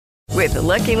With the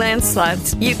Lucky Land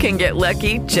Slots, you can get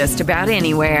lucky just about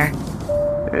anywhere.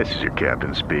 This is your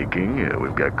captain speaking.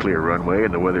 We've got clear runway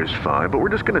and the weather's fine, but we're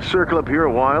just going to circle up here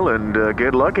a while and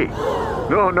get lucky.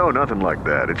 No, nothing like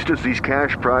that. It's just these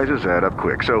cash prizes add up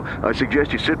quick. So I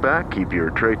suggest you sit back, keep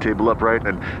your tray table upright,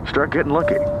 and start getting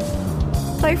lucky.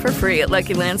 Play for free at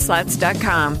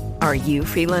LuckyLandSlots.com. Are you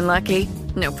feeling lucky?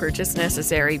 No purchase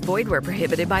necessary. Void where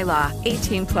prohibited by law.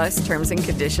 18 plus terms and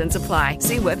conditions apply.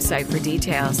 See website for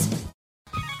details.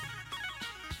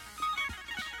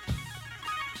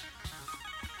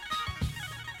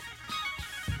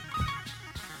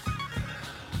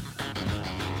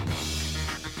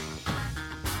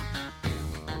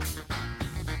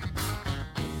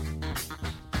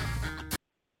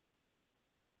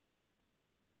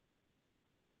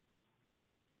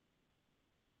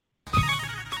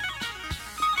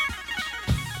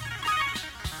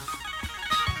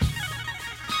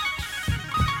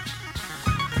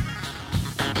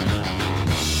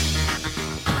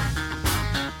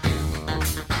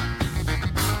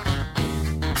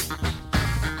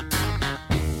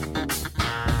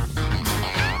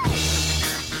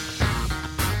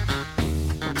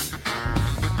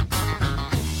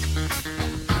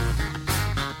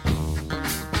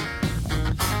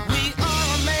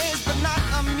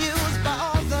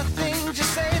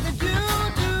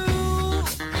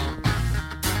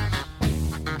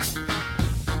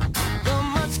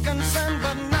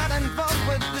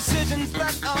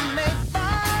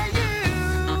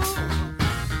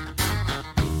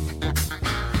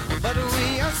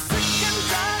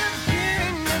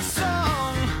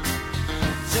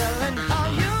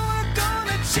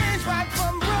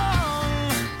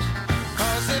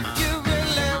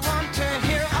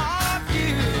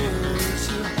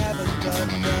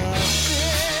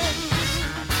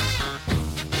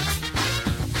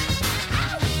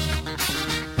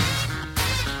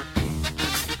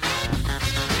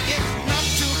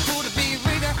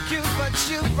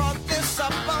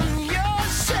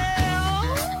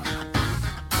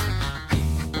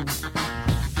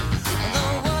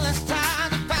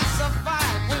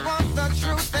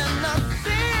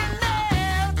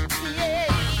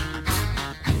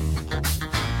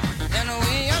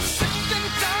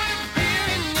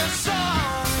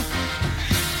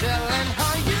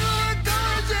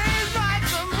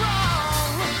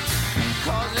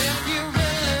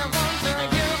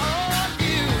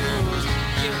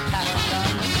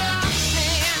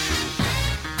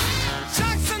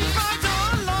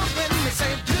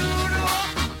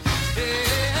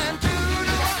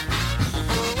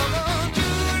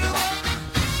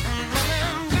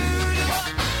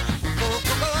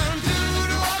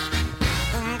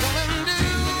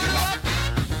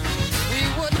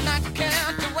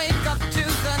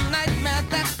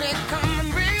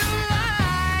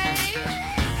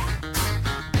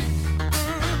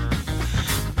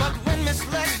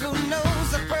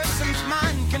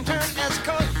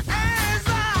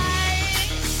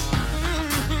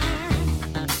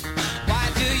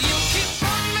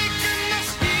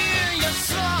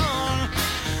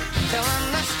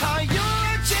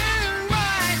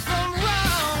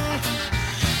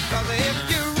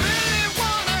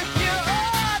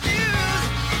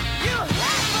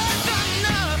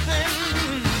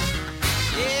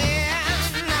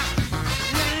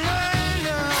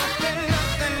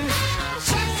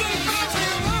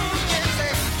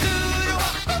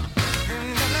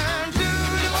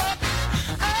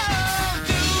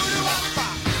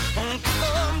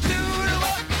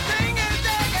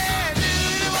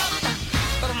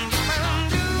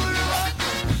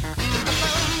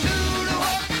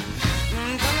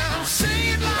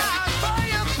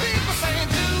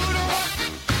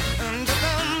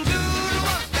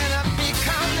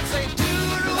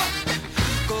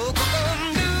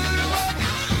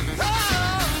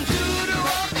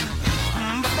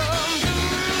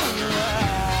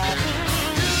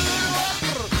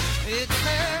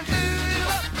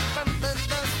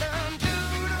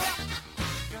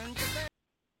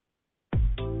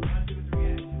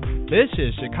 This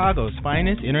is Chicago's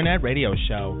finest internet radio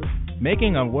show,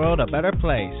 making a world a better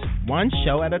place, one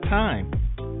show at a time.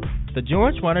 The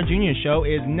George Wilder Jr. Show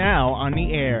is now on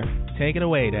the air. Take it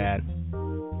away, Dad.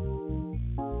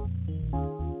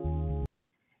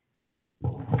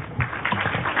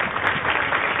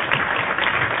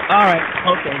 All right,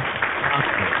 okay.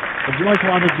 The George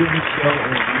Wilder Jr. Show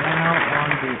is now on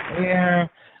the air.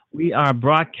 We are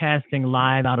broadcasting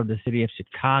live out of the city of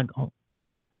Chicago.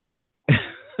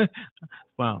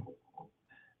 Wow.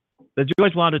 The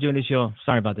George Wilder Jr. Show,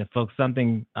 sorry about that, folks.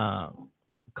 Something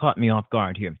caught me off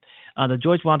guard here. The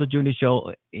George Wilder Jr.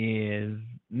 Show is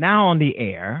now on the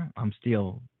air. I'm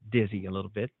still dizzy a little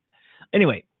bit.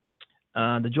 Anyway,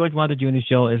 the George Wilder Jr.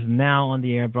 Show is now on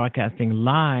the air, broadcasting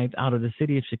live out of the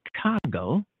city of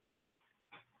Chicago.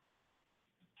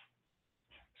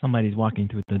 Somebody's walking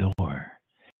through the door.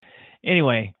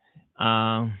 Anyway,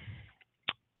 glad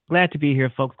to be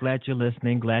here, folks. Glad you're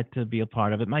listening. Glad to be a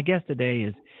part of it. My guest today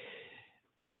is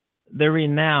the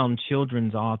renowned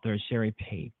children's author, Sheri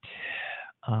Pape.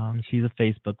 She's a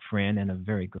Facebook friend and a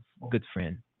very good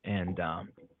friend, and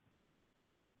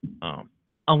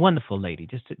a wonderful lady.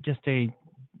 Just a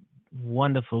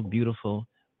wonderful, beautiful,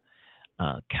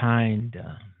 kind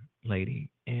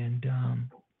lady, and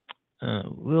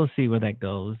we'll see where that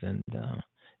goes, and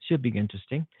should be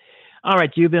interesting. All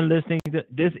right, you've been listening.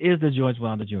 This is the George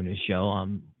Wilder Jr. Show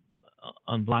on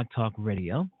Blog Talk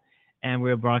Radio, and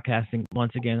we're broadcasting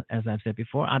once again, as I've said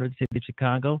before, out of the city of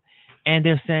Chicago, and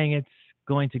they're saying it's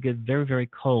going to get very, very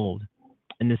cold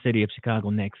in the city of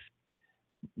Chicago next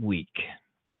week.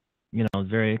 You know,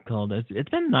 very cold. It's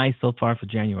been nice so far for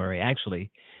January.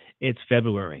 Actually, it's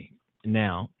February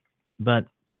now, but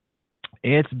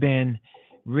it's been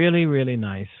really, really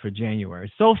nice for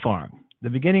January so far. The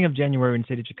beginning of January in the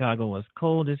city of Chicago was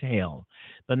cold as hell,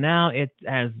 but now it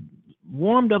has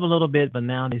warmed up a little bit. But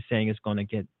now they're saying it's going to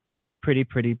get pretty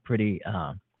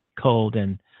cold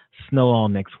and snow all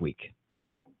next week.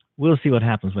 We'll see what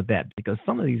happens with that, because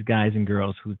some of these guys and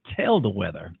girls who tell the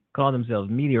weather, call themselves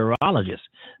meteorologists,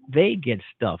 they get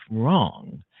stuff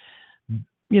wrong.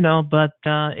 You know, but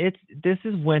this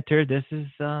is winter. This is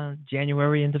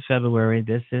January into February.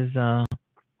 This is the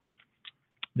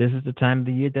time of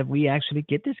the year that we actually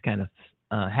get this kind of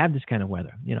have this kind of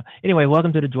weather. You know. Anyway,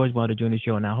 welcome to the George Wilder Jr.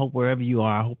 Show, and I hope wherever you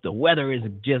are, I hope the weather is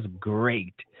just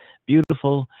great,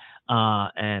 beautiful,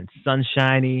 and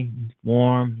sunshiny,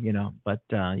 warm. You know, but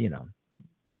you know,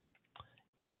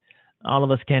 all of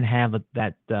us can't have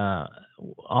that.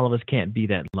 All of us can't be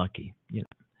that lucky. You know.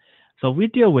 So we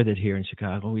deal with it here in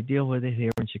Chicago. We deal with it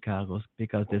here in Chicago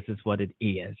because this is what it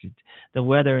is. The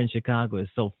weather in Chicago is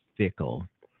so fickle.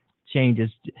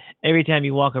 Changes every time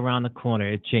you walk around the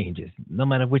corner. It changes, no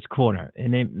matter which corner,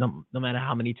 and then no matter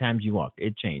how many times you walk,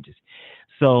 it changes.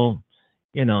 So,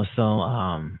 you know,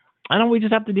 I know we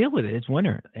just have to deal with it. It's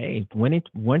winter. Hey,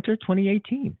 winter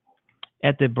 2018.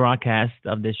 At the broadcast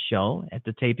of this show, at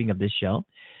the taping of this show,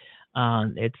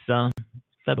 it's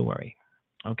February.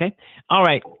 Okay, all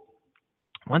right.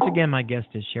 Once again, my guest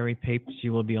is Sheri Pape. She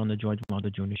will be on the George Wilder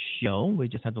Jr. Show. We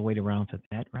just have to wait around for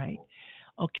that, right?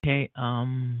 Okay.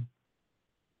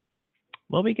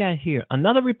 What we got here?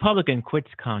 Another Republican quits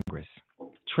Congress.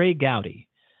 Trey Gowdy.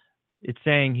 It's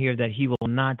saying here that he will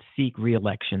not seek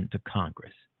re-election to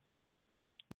Congress.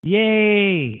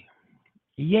 Yay!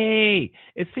 Yay!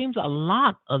 It seems a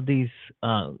lot of these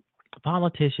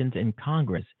politicians in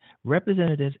Congress,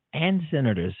 representatives and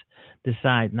senators,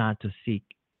 decide not to seek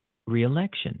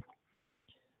re-election.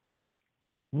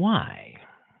 Why?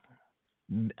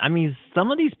 I mean, some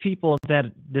of these people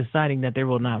that deciding that they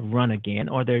will not run again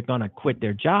or they're going to quit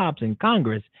their jobs in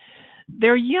Congress,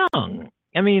 they're young.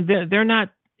 I mean, they're not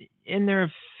in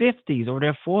their 50s or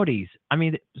their 40s. I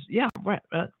mean, yeah, right.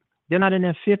 They're not in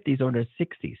their 50s or their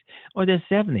 60s or their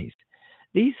 70s.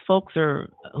 These folks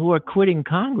who are quitting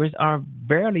Congress are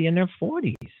barely in their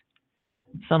 40s.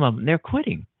 Some of them, they're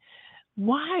quitting.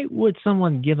 Why would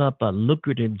someone give up a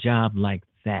lucrative job like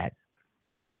that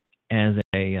as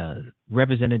a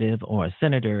representative or a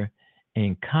senator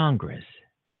in Congress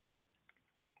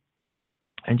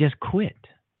and just quit?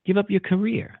 Give up your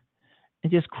career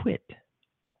and just quit.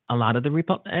 A lot of the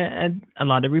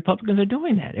Republicans are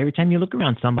doing that. Every time you look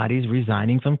around, somebody's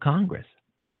resigning from Congress,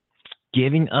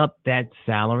 giving up that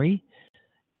salary,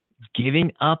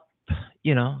 giving up,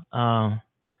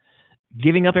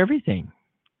 giving up everything,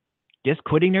 just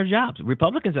quitting their jobs.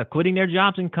 Republicans are quitting their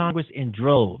jobs in Congress in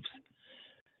droves.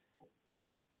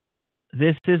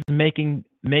 This is making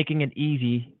it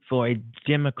easy for a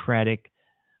Democratic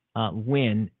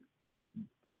win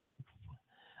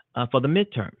for the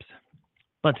midterms.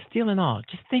 But still in all,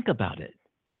 just think about it.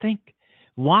 Think,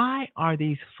 why are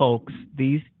these folks,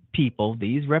 these people,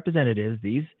 these representatives,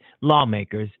 these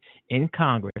lawmakers in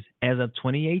Congress as of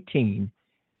 2018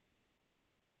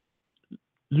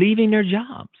 leaving their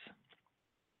jobs?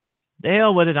 The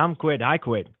hell with it, I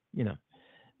quit.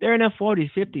 They're in their 40s,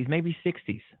 50s, maybe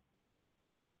 60s.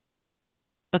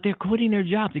 But they're quitting their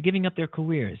jobs. They're giving up their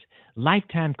careers,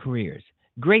 lifetime careers,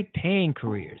 great paying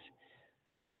careers.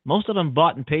 Most of them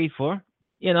bought and paid for.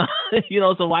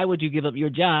 So why would you give up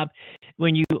your job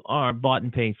when you are bought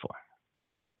and paid for?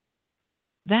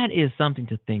 That is something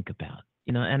to think about,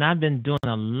 and I've been doing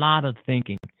a lot of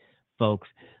thinking, folks,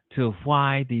 to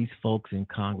why these folks in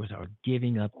Congress are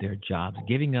giving up their jobs,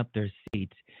 giving up their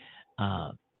seats,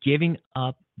 uh, giving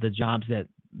up the jobs that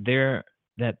their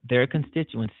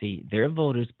constituency, their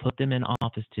voters put them in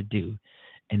office to do,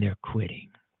 and they're quitting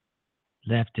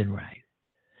left and right.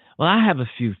 Well, I have a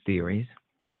few theories.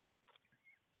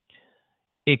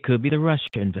 It could be the Russia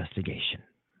investigation.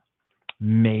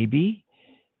 Maybe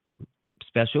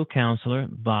special counselor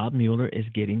Bob Mueller is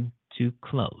getting too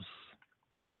close.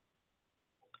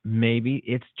 Maybe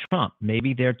it's Trump.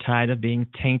 Maybe they're tired of being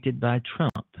tainted by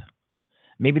Trump.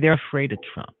 Maybe they're afraid of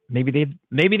Trump. Maybe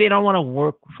they don't want to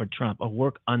work for Trump or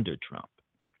work under Trump.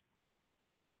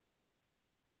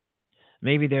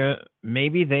 Maybe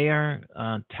they are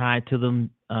tied to the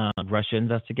Russia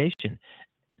investigation,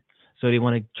 so they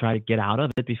want to try to get out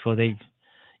of it before they,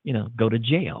 go to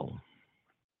jail.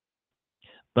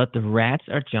 But the rats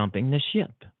are jumping the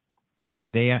ship.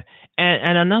 They are,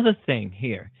 and another thing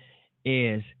here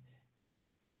is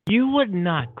you would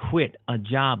not quit a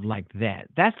job like that.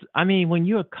 When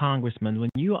you're a congressman,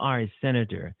 when you are a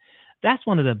senator, that's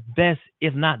one of the best,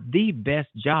 if not the best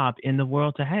job in the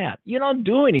world to have. You don't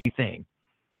do anything.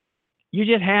 You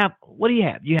just have, what do you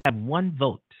have? You have one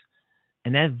vote,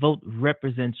 and that vote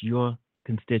represents your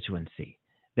constituency.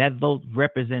 That vote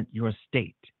represents your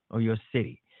state or your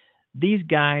city. These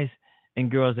guys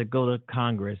and girls that go to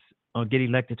Congress or get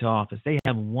elected to office, they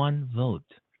have one vote.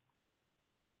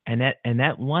 And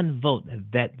that one vote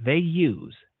that they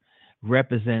use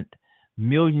represent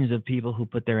millions of people who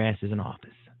put their asses in office.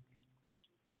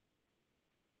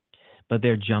 But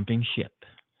they're jumping ship.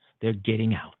 They're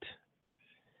getting out.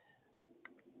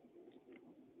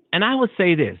 And I would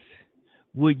say this,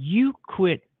 would you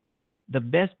quit the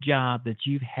best job that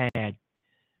you have,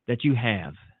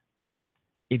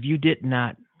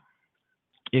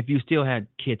 if you still had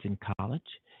kids in college,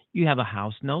 you have a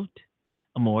house note,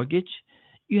 a mortgage,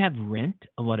 you have rent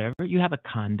or whatever, you have a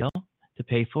condo to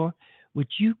pay for, would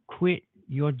you quit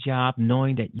your job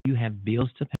knowing that you have bills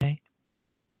to pay?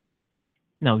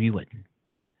 No, you wouldn't,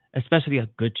 especially a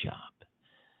good job.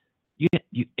 You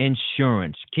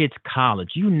insurance, kids' college,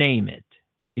 you name it.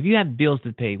 If you have bills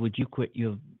to pay, would you quit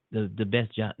the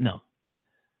best job? No.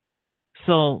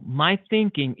 So my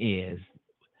thinking is,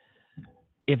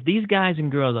 if these guys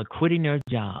and girls are quitting their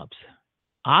jobs,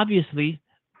 obviously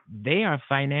they are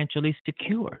financially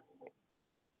secure.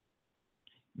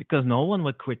 Because no one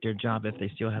would quit their job if they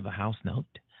still have a house note.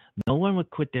 No one would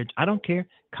quit I don't care,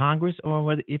 Congress or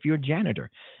whether if you're a janitor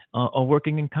or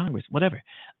working in Congress, whatever.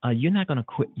 You're not going to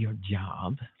quit your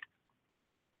job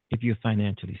if you're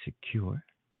financially secure.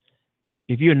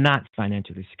 If you're not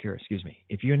financially secure,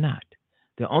 if you're not.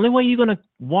 The only way you're going to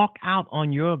walk out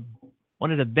on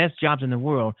one of the best jobs in the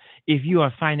world if you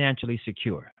are financially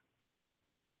secure.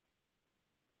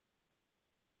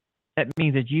 That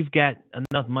means that you've got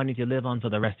enough money to live on for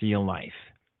the rest of your life.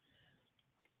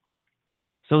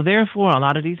 So therefore, a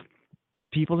lot of these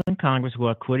people in Congress who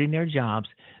are quitting their jobs,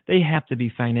 they have to be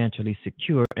financially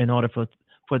secure in order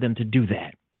for them to do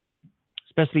that,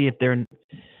 especially if they're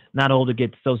not old to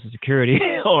get Social Security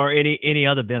or any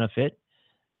other benefit.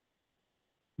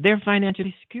 They're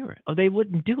financially secure, or they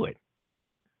wouldn't do it.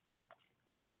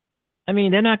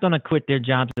 They're not going to quit their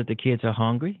jobs if the kids are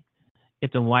hungry,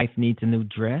 if the wife needs a new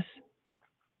dress.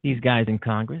 These guys in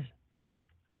Congress,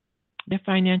 they're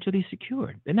financially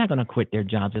secured. They're not going to quit their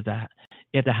jobs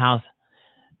if the house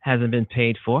hasn't been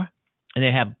paid for,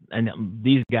 and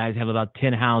these guys have about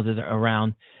 10 houses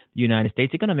around the United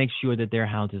States. They're going to make sure that their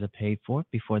houses are paid for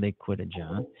before they quit a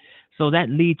job. So that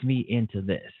leads me into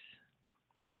this.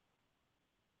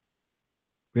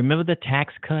 Remember the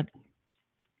tax cut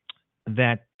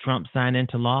that Trump signed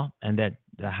into law and that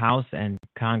the House and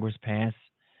Congress passed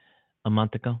a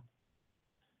month ago?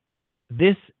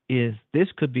 This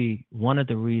could be one of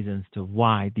the reasons to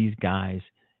why these guys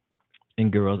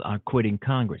and girls are quitting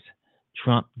Congress.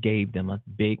 Trump gave them a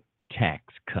big tax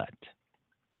cut.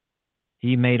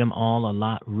 He made them all a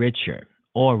lot richer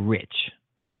or rich,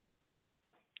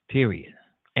 period.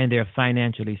 And they're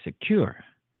financially secure.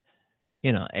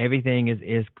 Everything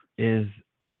is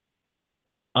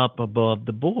up above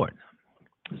the board.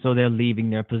 So they're leaving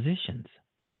their positions.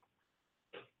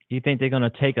 You think they're going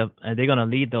to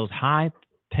leave those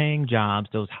high-paying jobs,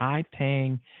 those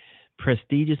high-paying,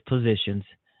 prestigious positions,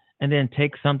 and then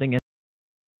take something in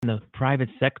the private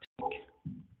sector?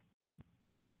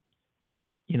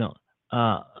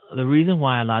 The reason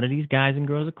why a lot of these guys and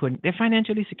girls are quitting, they're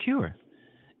financially secure.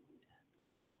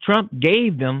 Trump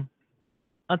gave them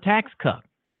a tax cut,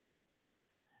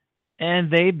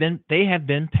 and they have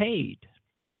been paid.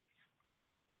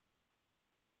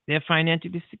 They're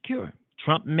financially secure.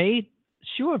 Trump made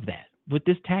sure of that. with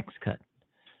this tax cut.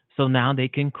 So now they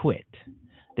can quit.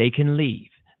 They can leave.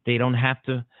 They don't have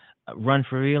to run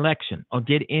for re-election or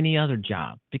get any other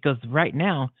job, because right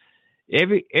now,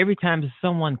 every time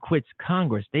someone quits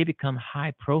Congress, they become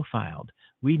high profiled.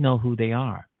 We know who they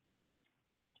are.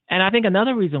 And I think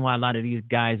another reason why a lot of these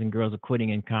guys and girls are quitting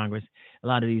in Congress, a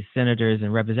lot of these senators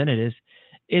and representatives,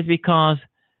 is because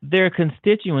their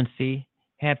constituency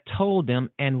have told them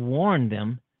and warned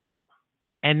them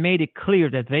and made it clear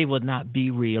that they would not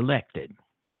be reelected,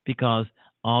 because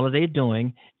all they're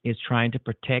doing is trying to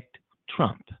protect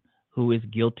Trump, who is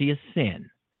guilty of sin.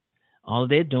 All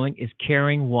they're doing is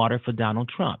carrying water for Donald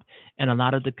Trump. And a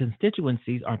lot of the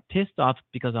constituencies are pissed off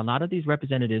because a lot of these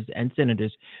representatives and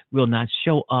senators will not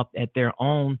show up at their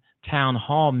own town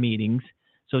hall meetings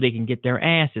so they can get their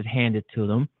asses handed to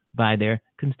them by their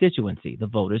constituency, the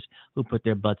voters who put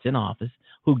their butts in office,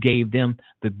 who gave them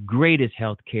the greatest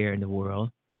health care in the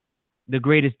world, the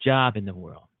greatest job in the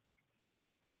world.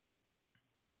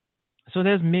 So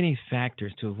there's many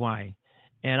factors to why,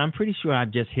 and I'm pretty sure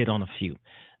I've just hit on a few.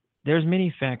 There's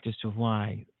many factors to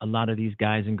why a lot of these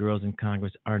guys and girls in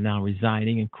Congress are now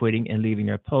resigning and quitting and leaving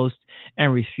their posts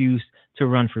and refuse to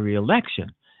run for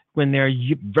re-election when they're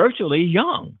virtually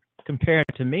young. Compared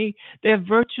to me, they're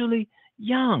virtually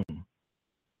young.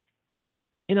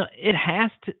 You know,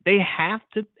 they have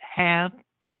to have,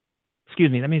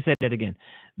 excuse me, let me say that again.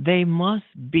 They must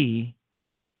be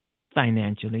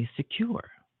financially secure.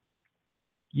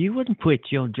 You wouldn't quit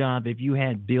your job if you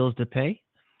had bills to pay.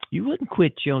 You wouldn't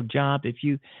quit your job if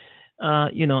you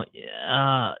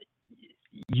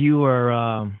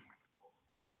were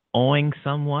owing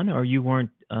someone, or you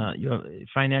weren't, your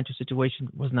financial situation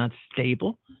was not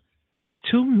stable.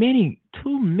 Too many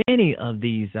of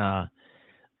these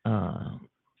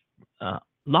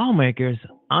lawmakers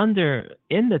and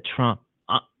in the Trump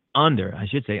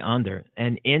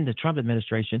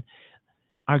administration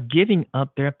are giving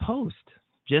up their post,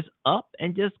 just up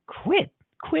and just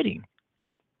quitting.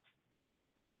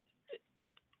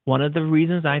 Another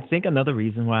reason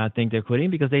why I think they're quitting,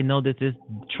 because they know that the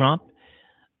Trump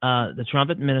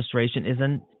administration is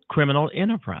a criminal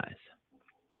enterprise.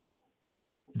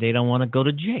 They don't want to go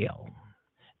to jail.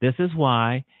 This is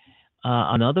why,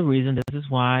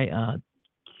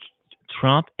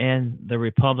 Trump and the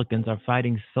Republicans are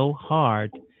fighting so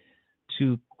hard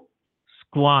to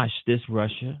squash this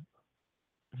Russia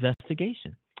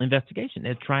investigation.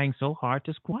 They're trying so hard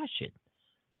to squash it.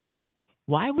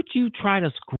 Why would you try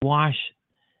to squash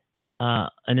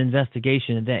an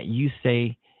investigation that you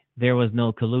say there was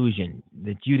no collusion,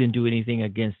 that you didn't do anything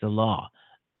against the law?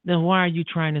 Then why are you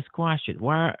trying to squash it?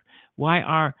 Why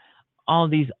are all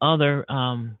these other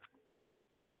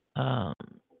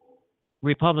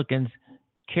Republicans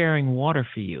carrying water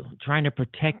for you, trying to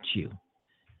protect you?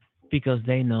 Because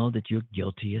they know that you're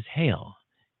guilty as hell.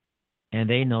 And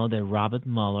they know that Robert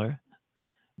Mueller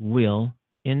will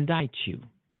indict you.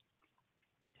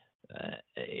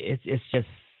 It's just,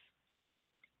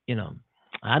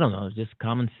 I don't know, it's just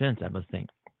common sense, I would think.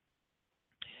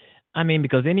 I mean,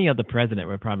 because any other president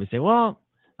would probably say, well,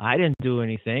 I didn't do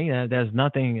anything. There's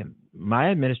nothing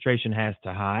my administration has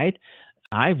to hide.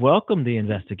 I welcome the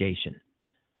investigation.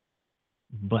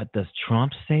 But does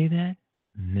Trump say that?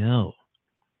 No,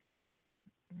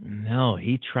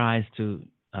 he tries to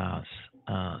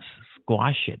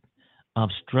squash it,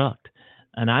 obstruct.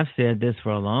 And I've said this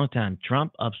for a long time.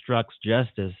 Trump obstructs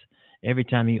justice every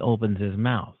time he opens his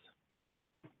mouth.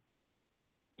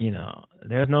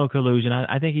 There's no collusion.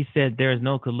 I think he said there is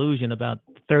no collusion about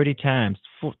 40 times.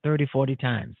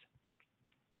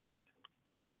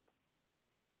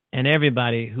 And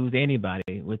anybody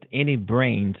with any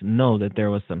brains know that there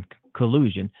was some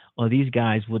collusion, or these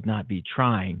guys would not be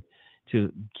trying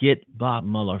to get Bob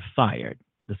Mueller fired,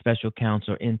 the special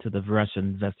counsel into the Russian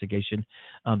investigation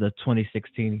of the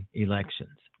 2016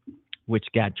 elections, which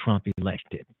got Trump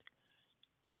elected.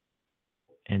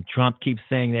 And Trump keeps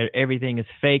saying that everything is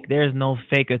fake. There's no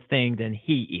faker thing than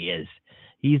he is.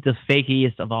 He's the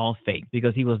fakiest of all fake,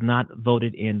 because he was not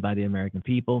voted in by the American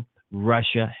people.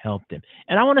 Russia helped him.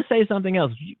 And I want to say something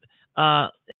else.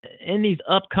 In these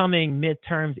upcoming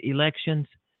midterms elections,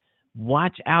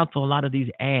 watch out for a lot of these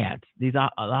ads. A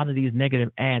lot of these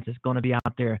negative ads that's going to be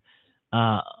out there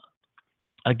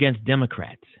against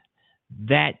Democrats.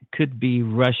 That could be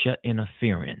Russia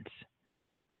interference.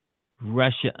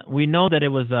 We know that it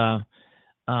was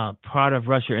part of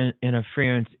Russia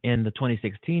interference in the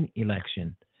 2016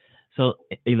 election. So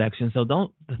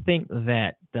don't think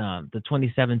that the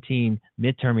 2017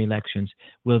 midterm elections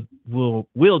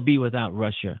will be without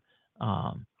Russia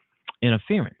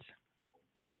interference,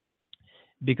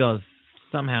 because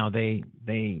somehow they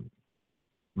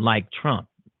like Trump.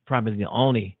 Probably the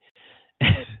only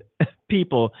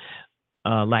people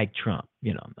like Trump.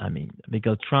 I mean,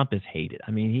 because Trump is hated.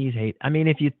 I mean, he's hated. I mean,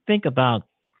 if you think about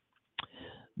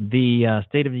the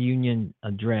State of the Union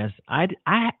address, I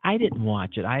didn't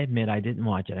watch it. I admit I didn't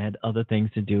watch it. I had other things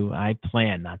to do. I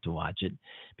planned not to watch it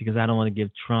because I don't want to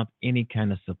give Trump any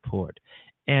kind of support.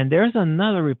 And there's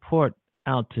another report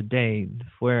out today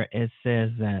where it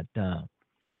says that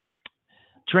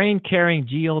train carrying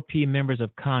GOP members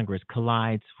of Congress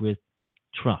collides with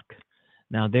truck.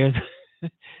 Now, there's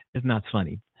it's not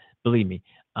funny, believe me.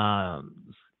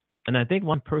 And I think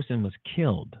one person was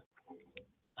killed.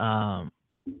 Um,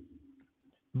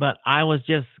 but I was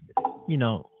just,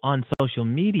 on social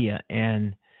media,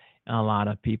 and a lot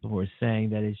of people were saying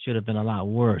that it should have been a lot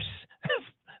worse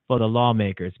for the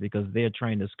lawmakers because they're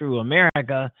trying to screw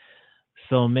America.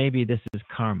 So maybe this is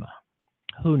karma.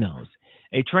 Who knows?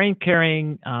 A train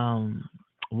carrying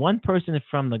one person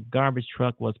from the garbage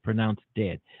truck was pronounced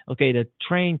dead. Okay, the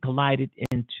train collided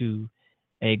into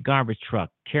a garbage truck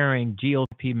carrying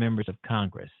GOP members of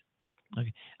Congress.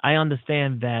 Okay, I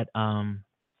understand that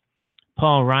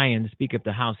Paul Ryan, the Speaker of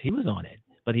the House, he was on it,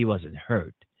 but he wasn't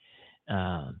hurt.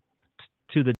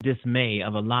 To the dismay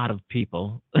of a lot of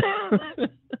people.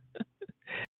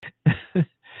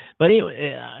 But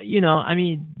I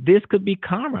mean, this could be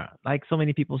karma, like so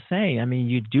many people say. I mean,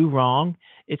 you do wrong,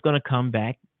 it's going to come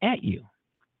back at you.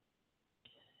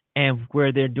 And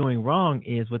where they're doing wrong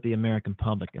is with the American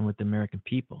public and with the American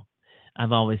people.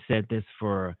 I've always said this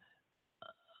for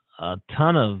on a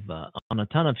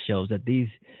ton of shows that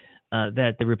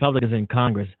that the Republicans in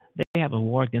Congress, they have a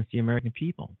war against the American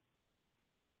people.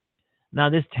 Now,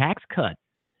 this tax cut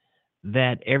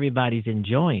that everybody's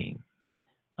enjoying,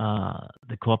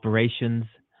 the corporations,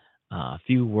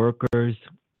 few workers,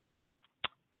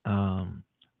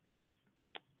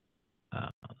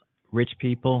 rich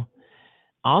people,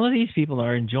 all of these people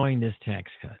are enjoying this tax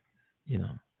cut.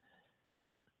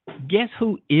 Guess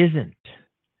who isn't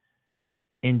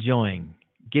enjoying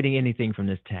getting anything from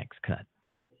this tax cut?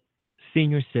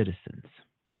 Senior citizens,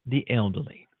 the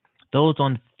elderly, those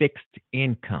on fixed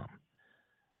income.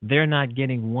 They're not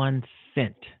getting 1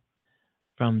 cent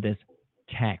from this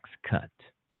tax cut.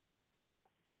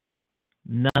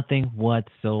 Nothing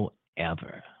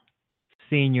whatsoever.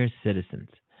 Senior citizens.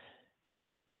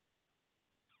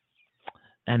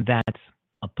 And that's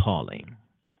appalling.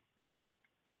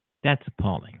 That's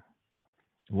appalling.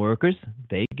 Workers,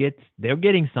 they're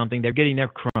getting something. They're getting their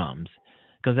crumbs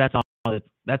because that's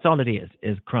all it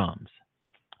is crumbs.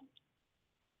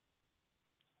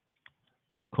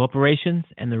 Corporations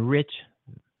and the rich,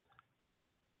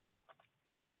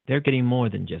 they're getting more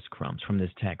than just crumbs from this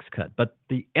tax cut. But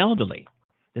the elderly,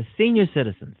 the senior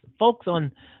citizens, folks on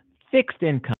fixed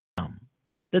income,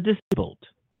 the disabled,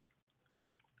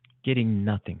 getting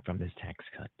nothing from this tax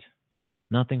cut.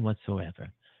 Nothing whatsoever.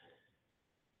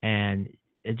 And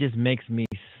it just makes me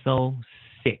so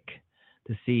sick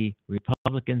to see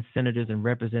Republican senators and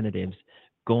representatives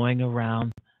going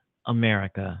around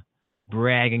America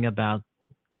bragging about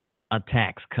a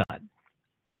tax cut,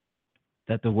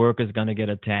 that the worker's going to get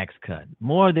a tax cut.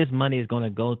 More of this money is going to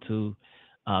go to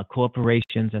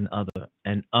corporations and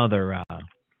other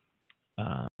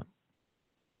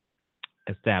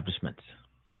establishments,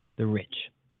 the rich.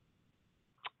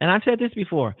 And I've said this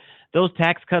before, those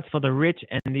tax cuts for the rich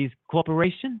and these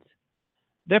corporations,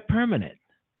 they're permanent.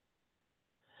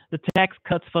 The tax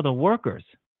cuts for the workers,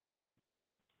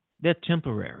 they're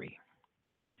temporary.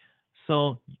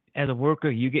 So as a worker,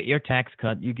 you get your tax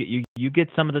cut, you get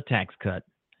some of the tax cut,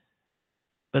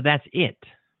 but that's it.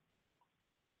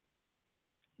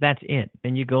 That's it.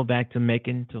 Then you go back to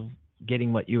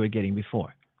getting what you were getting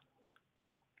before.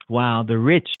 While the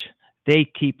rich, they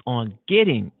keep on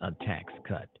getting a tax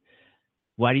cut.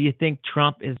 Why do you think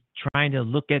Trump is trying to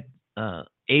look at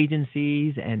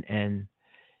agencies and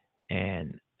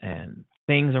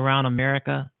things around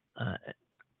America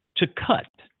to cut?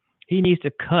 He needs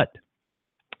to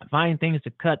find things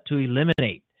to cut, to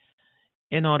eliminate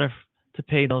in order to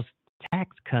pay those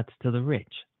tax cuts to the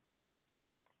rich.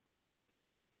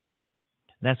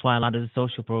 That's why a lot of the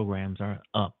social programs are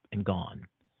up and gone.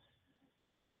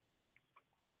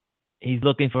 He's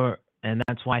looking for, and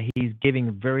that's why he's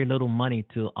giving very little money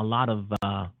to a lot of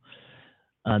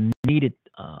needed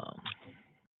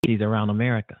cities around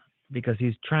America, because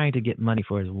he's trying to get money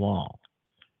for his wall.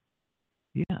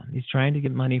 Yeah, he's trying to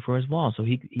get money for his wall. So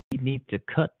he needs to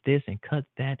cut this and cut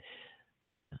that.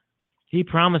 He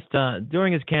promised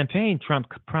during his campaign, Trump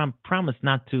promised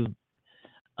not to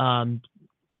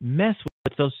mess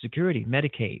with Social Security,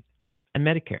 Medicaid, and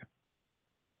Medicare.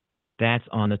 That's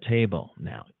on the table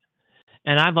now.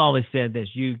 And I've always said this: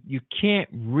 you can't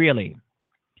really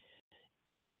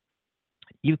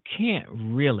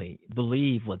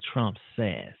believe what Trump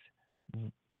says.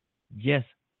 Just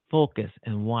focus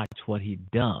and watch what he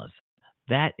does.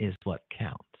 That is what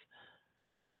counts.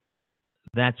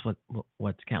 That's what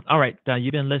counts. All right,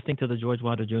 you've been listening to the George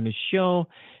Wilder Jr. Show.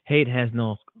 Hate has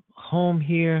no home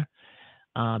here.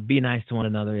 Be nice to one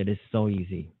another. It is so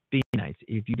easy. Be nice.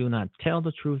 If you do not tell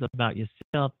the truth about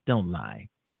yourself, don't lie.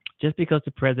 Just because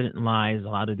the president lies, a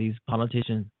lot of these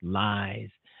politicians lies,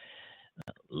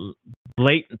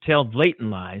 tell blatant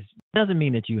lies, doesn't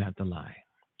mean that you have to lie.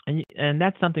 And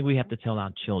that's something we have to tell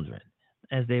our children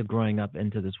as they're growing up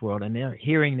into this world and they're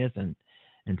hearing this and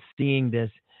seeing this.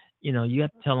 You know, you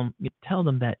have to tell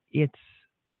them that it's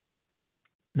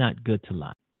not good to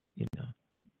lie, you know,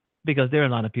 because there are a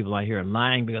lot of people out here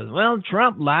lying because, well,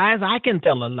 Trump lies. I can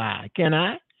tell a lie. Can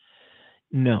I?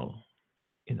 No,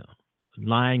 you know,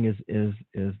 lying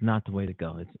is not the way to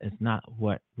go. It's not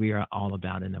what we are all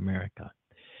about in America.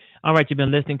 All right, you've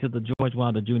been listening to the George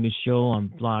Wilder Jr. Show on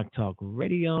Blog Talk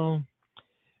Radio.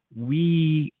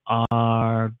 We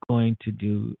are going to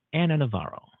do Anna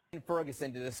Navarro.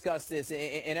 Ferguson to discuss this.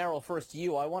 And Errol, first to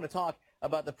you. I want to talk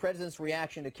about the president's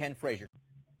reaction to Ken Frazier.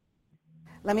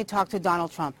 Let me talk to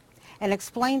Donald Trump and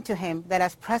explain to him that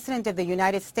as president of the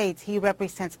United States, he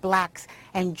represents blacks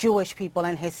and Jewish people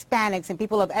and Hispanics and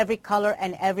people of every color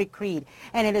and every creed.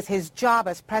 And it is his job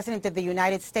as president of the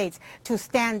United States to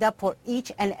stand up for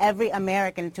each and every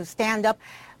American, to stand up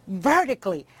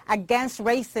vertically against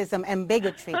racism and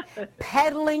bigotry.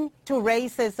 Peddling to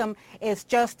racism is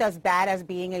just as bad as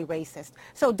being a racist.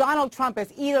 So Donald Trump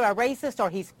is either a racist or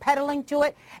he's peddling to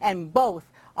it, and both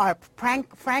are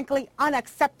frankly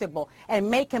unacceptable and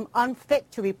make him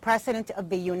unfit to be president of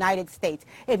the United States.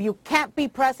 If you can't be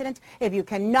president, if you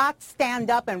cannot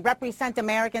stand up and represent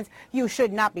Americans, you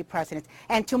should not be president.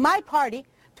 And to my party,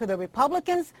 to the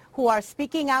Republicans who are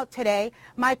speaking out today,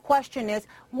 my question is,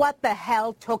 what the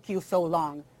hell took you so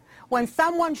long? When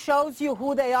someone shows you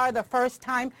who they are the first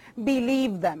time,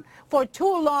 believe them. For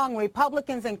too long,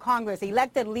 Republicans in Congress,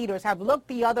 elected leaders, have looked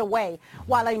the other way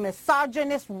while a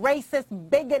misogynist, racist,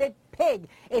 bigoted pig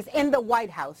is in the White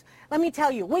House. Let me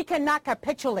tell you, we cannot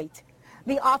capitulate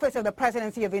the office of the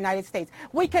presidency of the United States.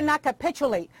 We cannot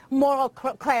capitulate moral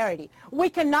clarity. We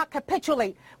cannot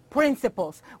capitulate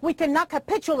principles. We cannot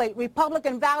capitulate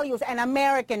Republican values and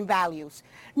American values.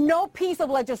 No piece of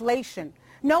legislation,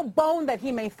 no bone that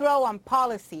he may throw on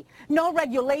policy, no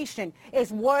regulation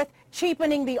is worth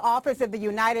cheapening the office of the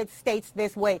United States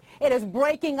this way. It is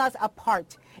breaking us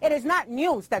apart. It is not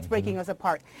news that's breaking us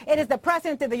apart. It is the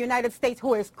president of the United States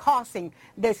who is causing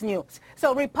this news.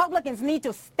 So Republicans need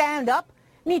to stand up,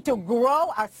 need to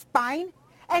grow a spine,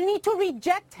 and need to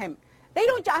reject him.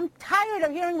 I'm tired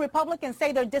of hearing Republicans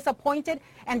say they're disappointed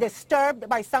and disturbed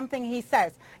by something he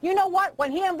says. You know what?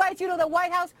 When he invites you to the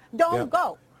White House, don't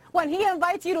go. When he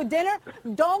invites you to dinner,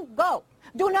 don't go.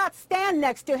 Do not stand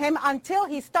next to him until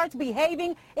he starts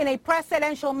behaving in a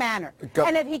presidential manner.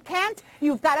 And if he can't,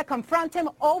 you've got to confront him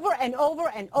over and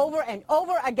over and over and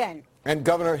over again. And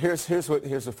Governor, here's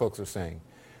what folks are saying.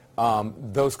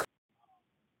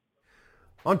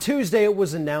 On Tuesday, it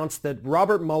was announced that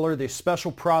Robert Mueller, the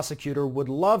special prosecutor, would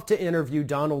love to interview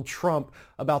Donald Trump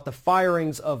about the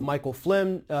firings of Michael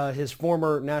Flynn, his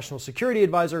former national security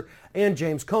advisor, and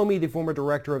James Comey, the former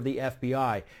director of the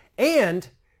FBI, and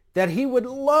that he would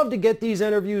love to get these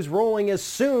interviews rolling as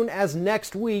soon as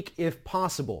next week, if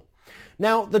possible.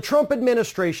 Now, the Trump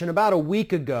administration about a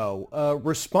week ago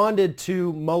responded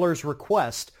to Mueller's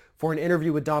request for an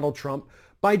interview with Donald Trump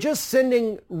by just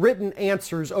sending written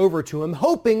answers over to him,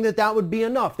 hoping that that would be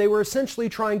enough. They were essentially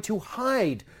trying to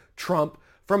hide Trump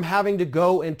from having to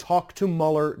go and talk to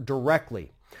Mueller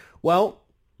directly. Well,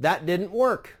 that didn't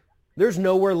work. There's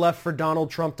nowhere left for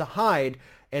Donald Trump to hide,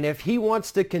 and if he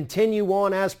wants to continue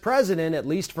on as president, at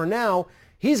least for now,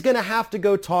 he's going to have to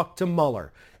go talk to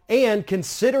Mueller. And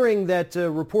considering that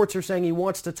reports are saying he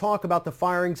wants to talk about the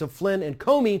firings of Flynn and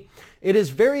Comey, it is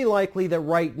very likely that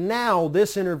right now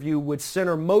this interview would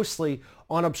center mostly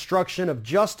on obstruction of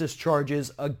justice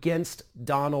charges against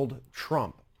Donald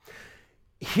Trump.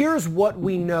 Here's what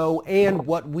we know and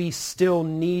what we still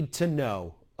need to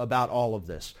know about all of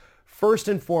this. First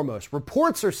and foremost,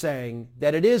 reports are saying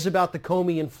that it is about the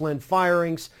Comey and Flynn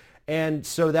firings, and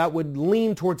so that would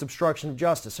lean towards obstruction of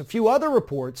justice. A few other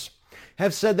reports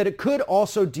have said that it could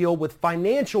also deal with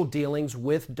financial dealings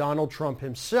with Donald Trump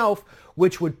himself,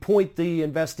 which would point the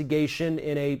investigation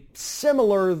in a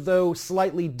similar, though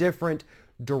slightly different,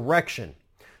 direction.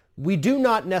 We do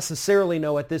not necessarily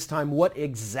know at this time what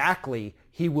exactly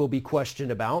he will be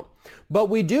questioned about. But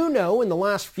we do know in the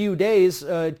last few days,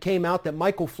 it came out that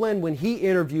Michael Flynn, when he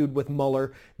interviewed with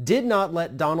Mueller, did not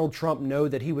let Donald Trump know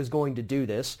that he was going to do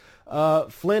this.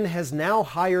 Flynn has now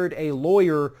hired a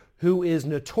lawyer who is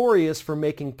notorious for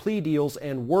making plea deals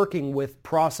and working with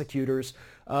prosecutors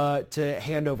to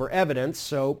hand over evidence.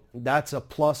 So that's a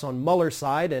plus on Mueller's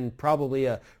side and probably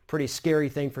a pretty scary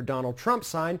thing for Donald Trump's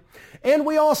side. And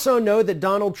we also know that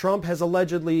Donald Trump has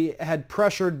allegedly had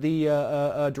pressured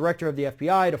the director of the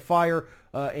FBI to fire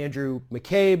Andrew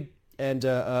McCabe and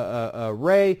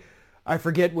Ray. I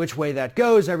forget which way that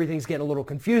goes. Everything's getting a little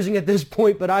confusing at this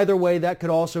point, but either way, that could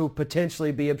also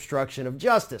potentially be obstruction of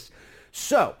justice.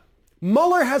 So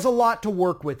Mueller has a lot to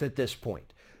work with at this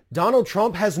point. Donald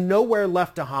Trump has nowhere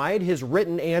left to hide. His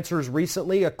written answers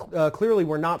recently clearly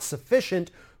were not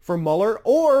sufficient for Mueller,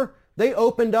 or they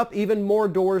opened up even more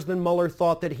doors than Mueller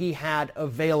thought that he had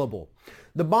available.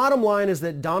 The bottom line is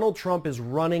that Donald Trump is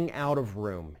running out of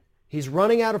room. He's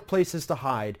running out of places to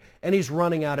hide, and he's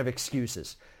running out of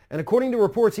excuses. And according to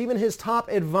reports, even his top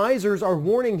advisors are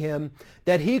warning him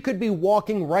that he could be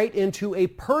walking right into a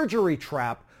perjury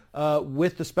trap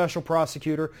with the special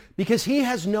prosecutor because he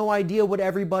has no idea what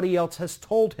everybody else has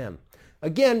told him.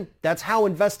 Again, that's how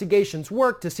investigations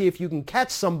work, to see if you can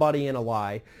catch somebody in a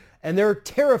lie. And they're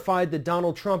terrified that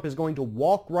Donald Trump is going to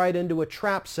walk right into a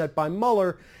trap set by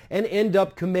Mueller and end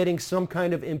up committing some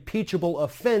kind of impeachable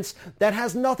offense that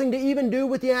has nothing to even do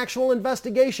with the actual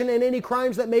investigation and any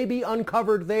crimes that may be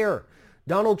uncovered there.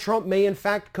 Donald Trump may in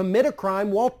fact commit a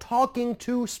crime while talking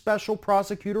to Special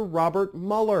Prosecutor Robert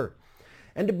Mueller.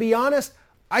 And to be honest,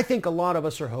 I think a lot of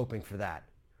us are hoping for that.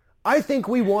 I think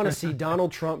we want to see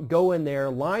Donald Trump go in there,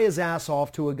 lie his ass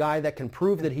off to a guy that can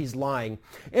prove that he's lying,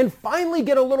 and finally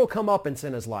get a little comeuppance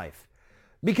in his life.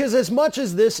 Because as much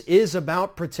as this is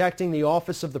about protecting the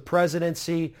office of the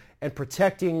presidency and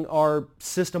protecting our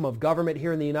system of government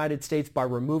here in the United States by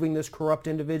removing this corrupt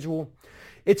individual,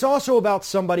 it's also about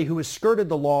somebody who has skirted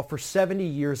the law for 70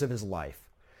 years of his life.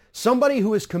 Somebody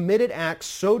who has committed acts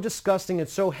so disgusting and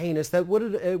so heinous that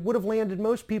would have landed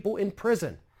most people in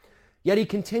prison. Yet he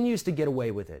continues to get away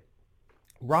with it.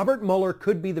 Robert Mueller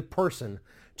could be the person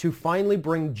to finally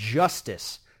bring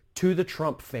justice to the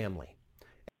Trump family.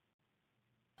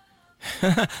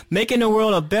 Making the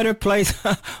world a better place,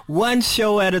 one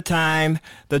show at a time.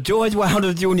 The George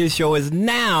Wilder Jr. Show is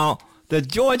now, the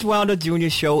George Wilder Jr.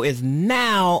 Show is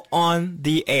now on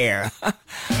the air.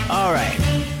 All right.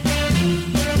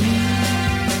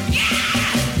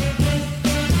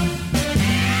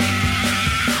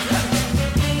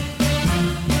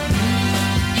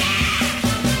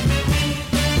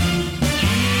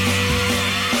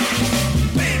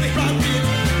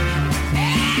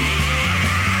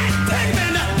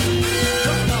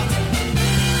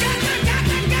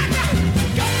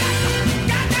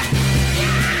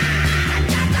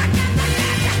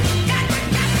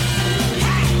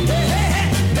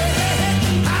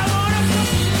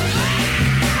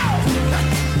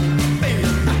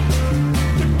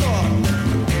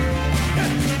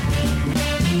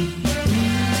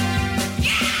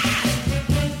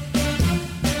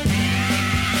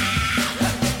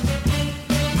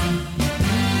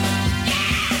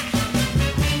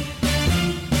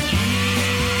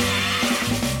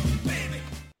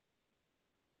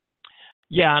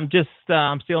 Yeah, I'm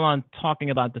still on talking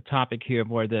about the topic here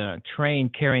where the train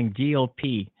carrying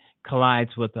GOP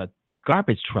collides with a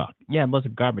garbage truck. Yeah, it was a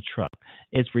garbage truck.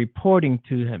 It's reporting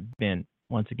to have been,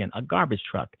 once again, a garbage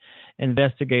truck.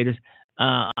 Investigators,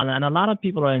 and a lot of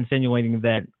people are insinuating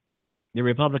that the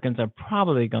Republicans are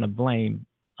probably going to blame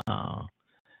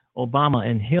Obama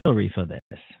and Hillary for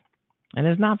this. And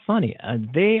it's not funny.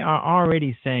 They are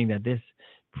already saying that this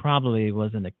probably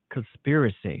wasn't a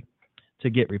conspiracy to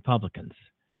get Republicans,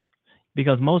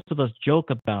 because most of us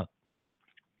joke about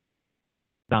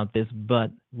this, but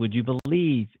would you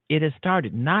believe it has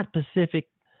started not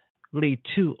specifically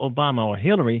to Obama or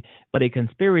Hillary, but a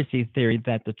conspiracy theory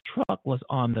that the truck was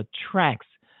on the tracks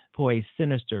for a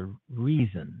sinister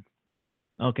reason.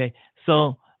 Okay,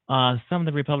 so some of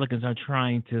the Republicans are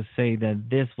trying to say that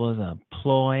this was a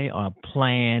ploy or a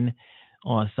plan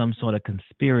or some sort of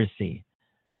conspiracy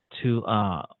to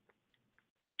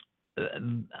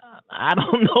I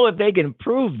don't know if they can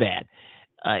prove that.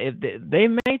 If they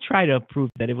may try to prove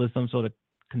that it was some sort of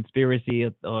conspiracy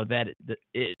or that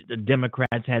the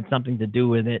Democrats had something to do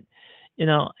with it,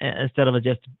 instead of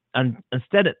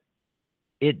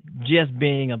it just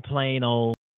being a plain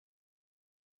old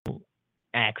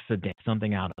accident,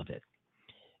 something out of it.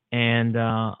 And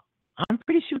I'm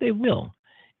pretty sure they will.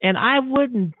 And I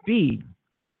wouldn't be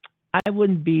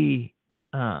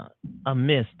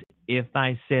amiss if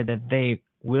I said that they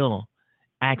will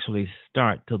actually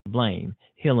start to blame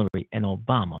Hillary and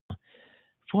Obama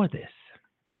for this.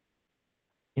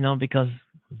 Because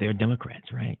they're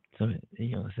Democrats, right? So,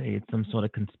 say it's some sort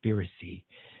of conspiracy.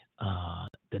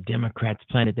 The Democrats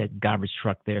planted that garbage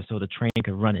truck there so the train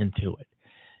could run into it,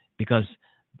 because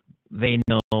they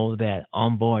know that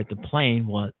on board the train,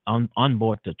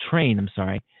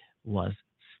 was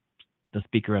the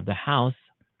Speaker of the House,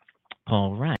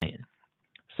 Paul Ryan.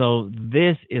 So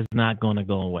this is not going to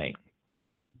go away.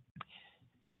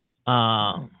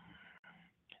 While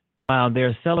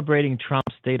they're celebrating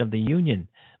Trump's State of the Union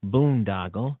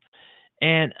boondoggle,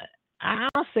 and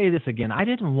I'll say this again, I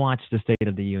didn't watch the State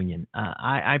of the Union.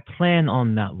 I plan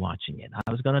on not watching it.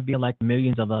 I was going to be like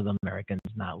millions of other Americans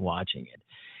not watching it.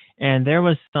 And there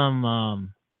was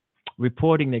some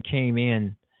reporting that came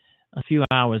in a few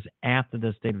hours after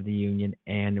the State of the Union,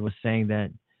 and it was saying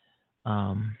that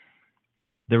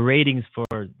the ratings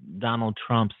for Donald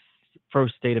Trump's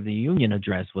first State of the Union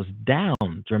address was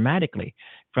down dramatically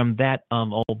from that of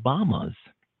Obama's.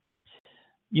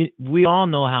 We all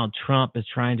know how Trump is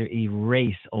trying to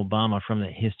erase Obama from the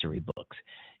history books.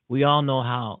 We all know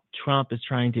how Trump is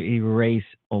trying to erase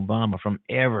Obama from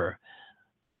ever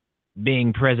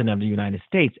being president of the United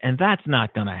States, and that's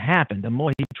not going to happen. The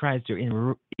more he tries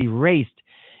to erase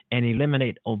and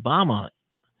eliminate Obama,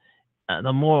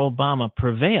 the more Obama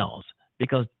prevails,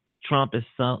 because Trump is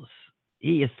so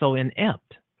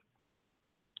inept.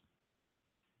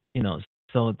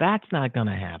 So that's not going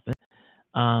to happen.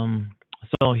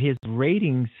 So his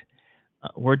ratings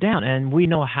were down, and we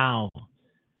know how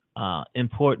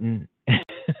important,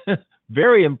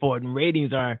 very important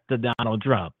ratings are to Donald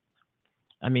Trump.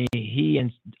 I mean, he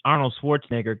and Arnold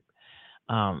Schwarzenegger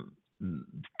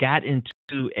got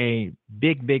into a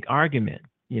big argument,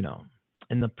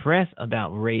 in the press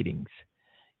about ratings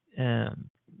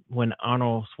when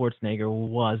Arnold Schwarzenegger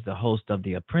was the host of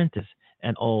The Apprentice,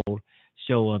 an old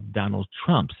show of Donald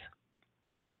Trump's,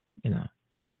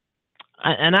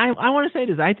 And I want to say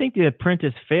this. I think The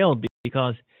Apprentice failed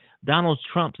because Donald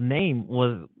Trump's name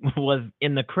was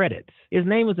in the credits. His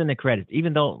name was in the credits,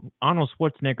 even though Arnold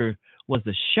Schwarzenegger was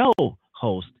the show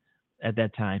host at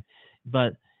that time.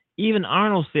 But even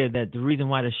Arnold said that the reason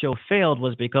why the show failed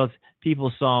was because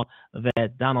people saw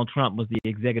that Donald Trump was the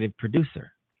executive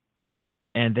producer,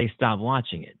 and they stopped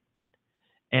watching it.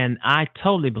 And I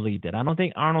totally believe that. I don't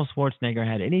think Arnold Schwarzenegger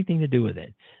had anything to do with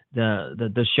it.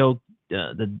 The show,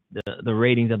 the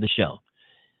ratings of the show.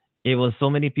 It was so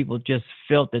many people just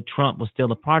felt that Trump was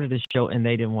still a part of the show, and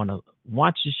they didn't want to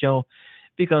watch the show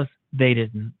because they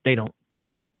don't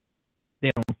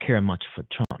care much for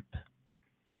Trump.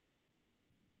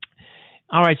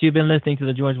 All right, you've been listening to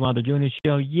the George Wilder Jr.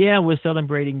 Show. Yeah, we're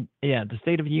celebrating. Yeah, the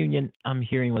State of the Union, I'm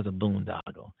hearing, was a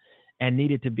boondoggle, and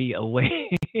needed to be away,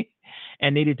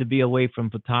 from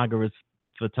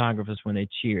photographers when they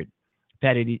cheered,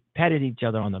 patted each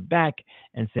other on the back,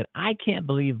 and said, "I can't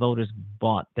believe voters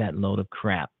bought that load of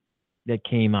crap that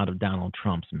came out of Donald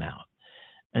Trump's mouth."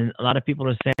 And a lot of people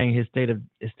are saying his State of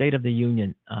the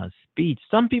Union speech.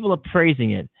 Some people are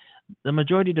praising it. The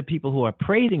majority of the people who are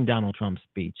praising Donald Trump's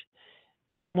speech,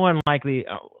 more than likely,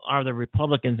 are the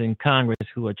Republicans in Congress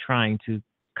who are trying to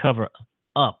cover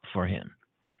up for him,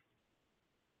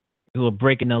 who are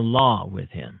breaking the law with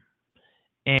him.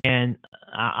 And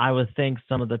I would think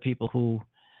some of the people who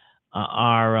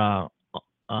are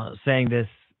saying this,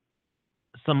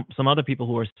 some other people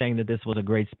who are saying that this was a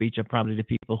great speech are probably the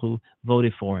people who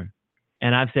voted for him.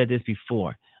 And I've said this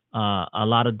before. A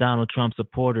lot of Donald Trump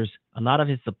supporters, a lot of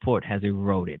his support has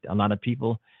eroded. A lot of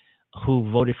people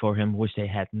who voted for him wish they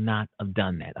had not have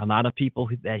done that. A lot of people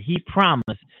that he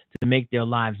promised to make their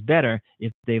lives better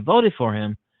if they voted for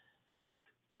him,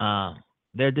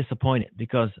 they're disappointed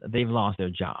because they've lost their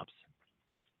jobs.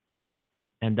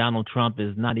 And Donald Trump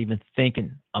is not even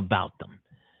thinking about them.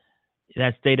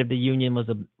 That State of the Union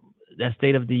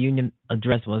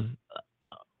address was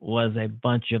a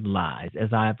bunch of lies,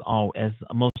 as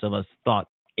most of us thought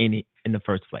in the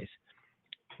first place.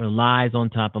 Lies on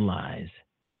top of lies.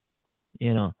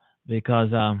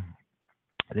 Because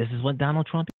this is what Donald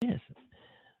Trump is.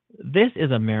 This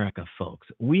is America, folks.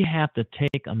 We have to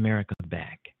take America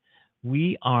back.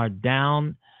 We are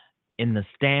down in the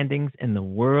standings in the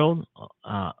world.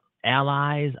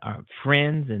 Allies, our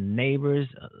friends and neighbors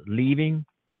leaving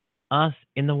us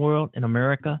in the world, in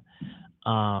America.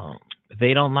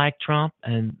 They don't like Trump,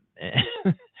 and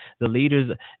the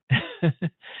leaders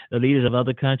of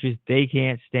other countries, they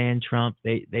can't stand Trump.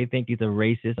 They think he's a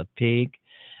racist, a pig.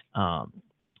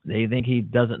 They think he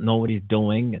doesn't know what he's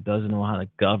doing, doesn't know how to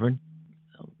govern.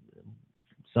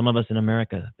 Some of us in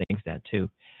America thinks that too.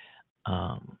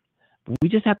 We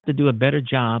just have to do a better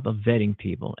job of vetting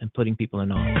people and putting people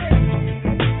in office.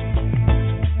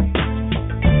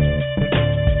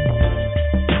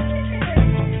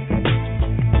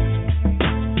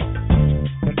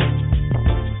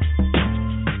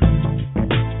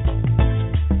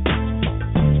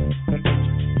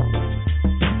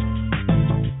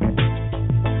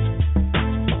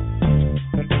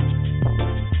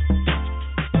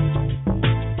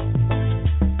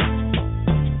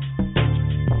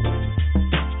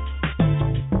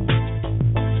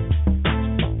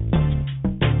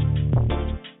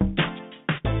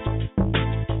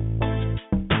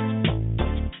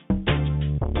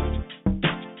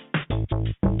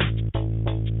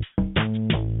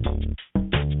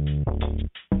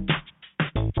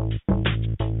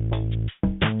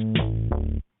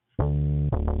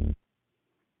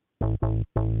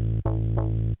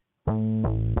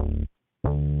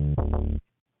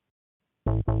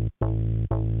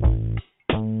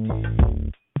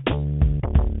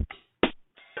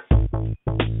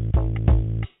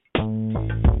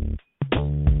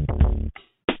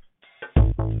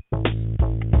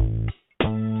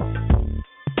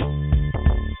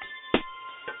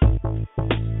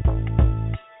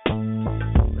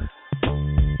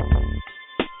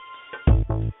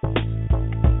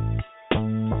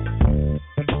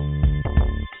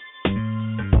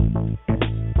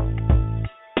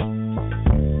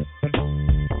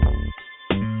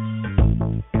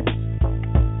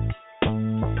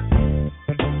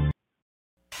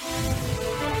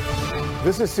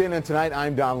 This is CNN Tonight.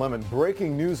 I'm Don Lemon.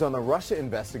 Breaking news on the Russia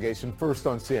investigation, first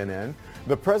on CNN.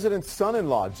 The president's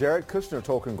son-in-law, Jared Kushner,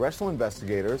 told congressional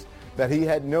investigators that he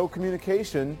had no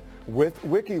communication with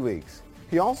WikiLeaks.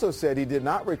 He also said he did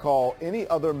not recall any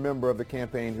other member of the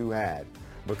campaign who had.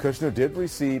 But Kushner did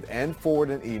receive and forward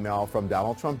an email from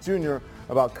Donald Trump Jr.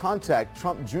 about contact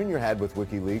Trump Jr. had with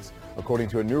WikiLeaks, according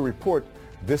to a new report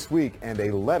this week, and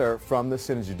a letter from the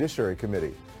Senate Judiciary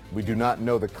Committee. We do not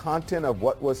know the content of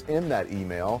what was in that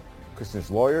email.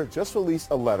 Kushner's lawyer just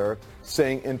released a letter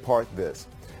saying in part this: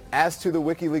 as to the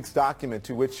WikiLeaks document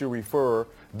to which you refer,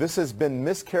 this has been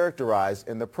mischaracterized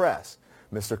in the press.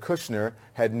 Mr. Kushner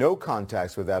had no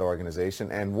contacts with that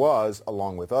organization and was,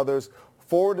 along with others,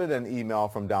 forwarded an email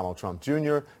from Donald Trump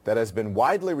Jr. that has been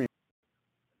widely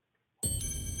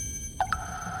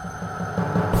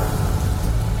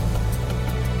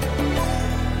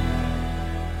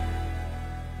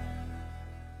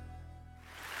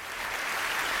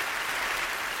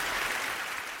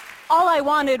All I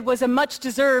wanted was a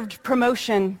much-deserved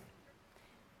promotion,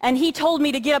 and he told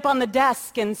me to get up on the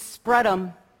desk and spread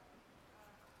them.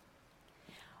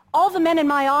 All the men in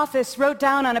my office wrote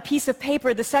down on a piece of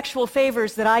paper the sexual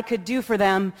favors that I could do for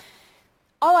them.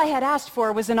 All I had asked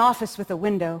for was an office with a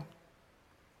window.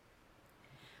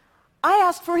 I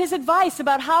asked for his advice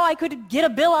about how I could get a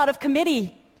bill out of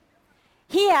committee.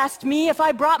 He asked me if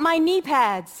I brought my knee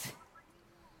pads.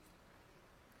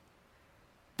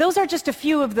 Those are just a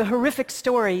few of the horrific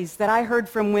stories that I heard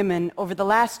from women over the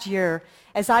last year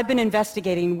as I've been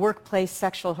investigating workplace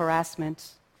sexual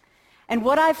harassment. And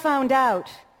what I've found out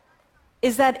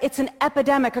is that it's an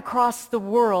epidemic across the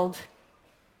world.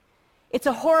 It's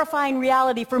a horrifying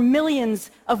reality for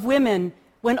millions of women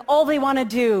when all they want to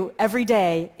do every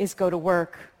day is go to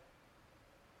work.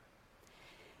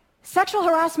 Sexual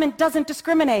harassment doesn't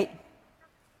discriminate.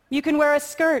 You can wear a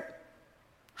skirt,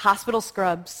 hospital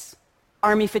scrubs,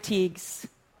 army fatigues.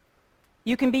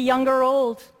 You can be young or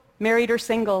old, married or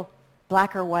single,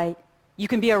 black or white. You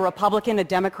can be a Republican, a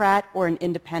Democrat, or an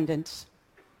independent.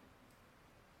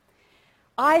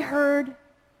 I heard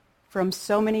from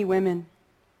so many women,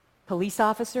 police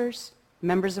officers,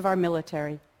 members of our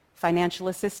military, financial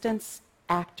assistants,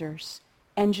 actors,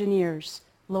 engineers,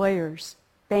 lawyers,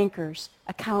 bankers,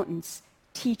 accountants,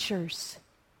 teachers,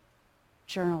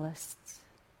 journalists.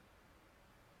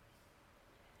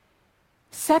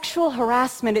 Sexual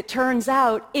harassment, it turns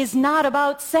out, is not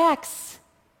about sex.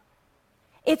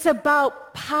 It's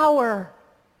about power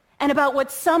and about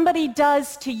what somebody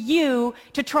does to you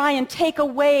to try and take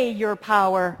away your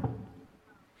power.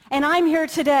 And I'm here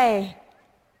today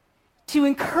to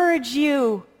encourage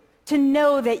you to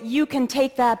know that you can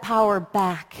take that power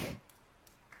back.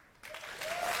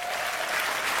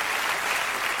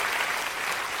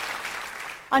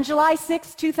 On July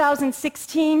 6,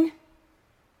 2016,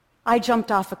 I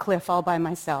jumped off a cliff all by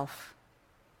myself.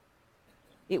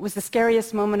 It was the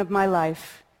scariest moment of my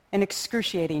life, an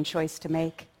excruciating choice to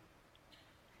make.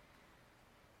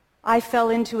 I fell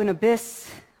into an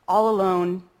abyss all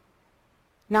alone,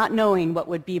 not knowing what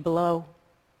would be below.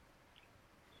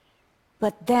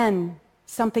 But then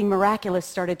something miraculous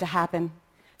started to happen.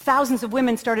 Thousands of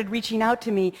women started reaching out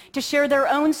to me to share their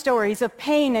own stories of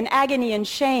pain and agony and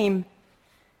shame.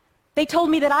 They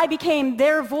told me that I became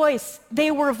their voice.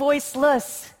 They were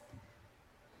voiceless.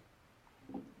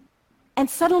 And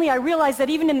suddenly I realized that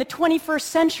even in the 21st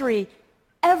century,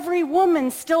 every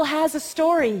woman still has a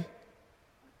story.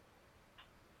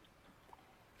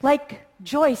 Like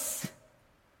Joyce,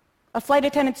 a flight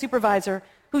attendant supervisor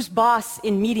whose boss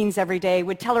in meetings every day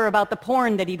would tell her about the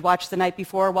porn that he'd watched the night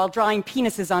before while drawing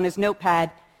penises on his notepad.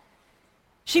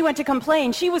 She went to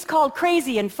complain. She was called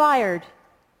crazy and fired.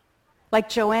 Like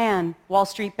Joanne, Wall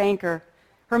Street banker,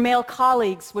 her male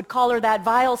colleagues would call her that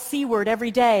vile C word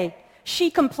every day.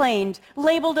 She complained,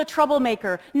 labeled a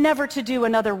troublemaker, never to do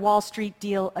another Wall Street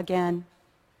deal again.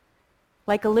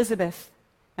 Like Elizabeth,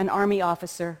 an Army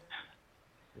officer.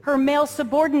 Her male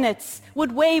subordinates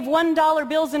would wave $1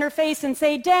 bills in her face and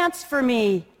say, "Dance for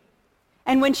me."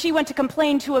 And when she went to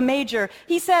complain to a major,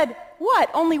 he said,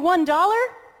 "What, only $1?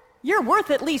 You're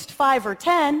worth at least 5 or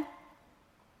 10.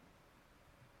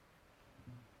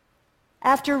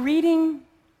 After reading,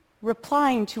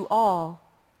 replying to all,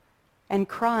 and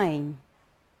crying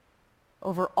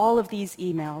over all of these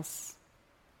emails,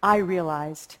 I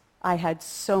realized I had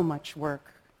so much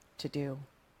work to do.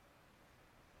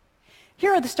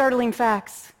 Here are the startling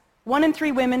facts. 1 in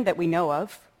 3 women that we know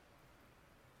of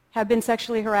have been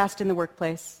sexually harassed in the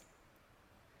workplace.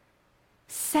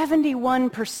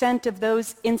 71% of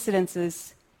those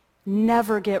incidences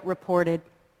never get reported.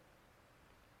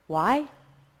 Why?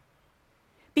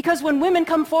 Because when women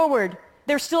come forward,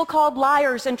 they're still called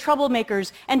liars and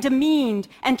troublemakers and demeaned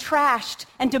and trashed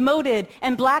and demoted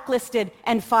and blacklisted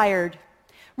and fired.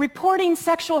 Reporting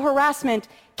sexual harassment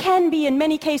can be, in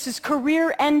many cases,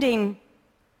 career-ending.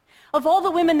 Of all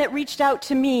the women that reached out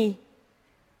to me,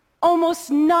 almost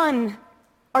none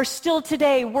are still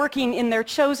today working in their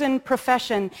chosen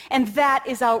profession, and that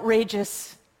is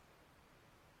outrageous.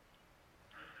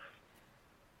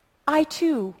 I,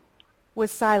 too,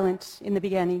 was silent in the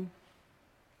beginning.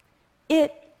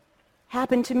 It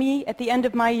happened to me at the end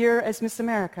of my year as Miss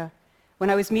America, when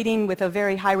I was meeting with a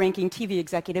very high-ranking TV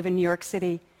executive in New York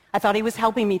City. I thought he was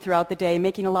helping me throughout the day,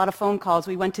 making a lot of phone calls.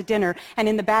 We went to dinner, and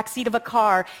in the back seat of a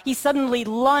car, he suddenly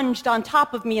lunged on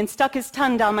top of me and stuck his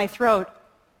tongue down my throat.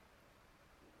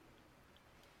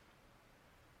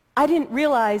 I didn't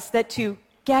realize that to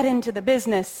get into the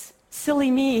business,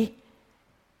 silly me,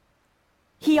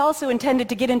 he also intended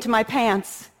to get into my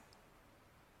pants.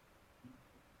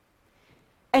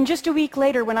 And just a week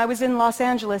later, when I was in Los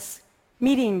Angeles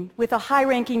meeting with a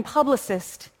high-ranking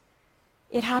publicist,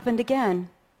 it happened again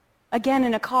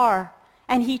in a car,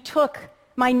 and he took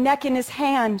my neck in his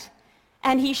hand,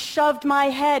 and he shoved my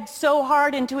head so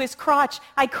hard into his crotch,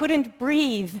 I couldn't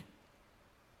breathe.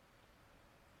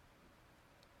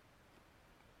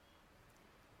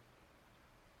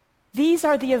 These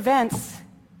are the events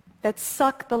that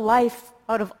suck the life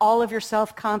out of all of your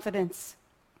self-confidence.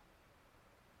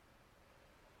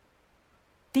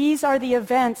 These are the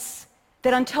events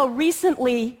that until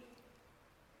recently,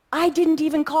 I didn't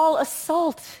even call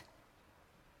assault.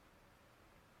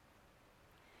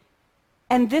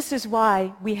 And this is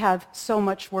why we have so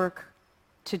much work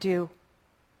to do.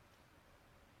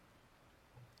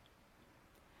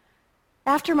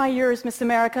 After my year as Miss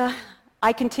America,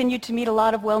 I continued to meet a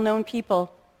lot of well-known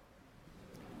people,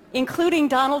 including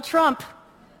Donald Trump.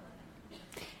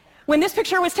 When this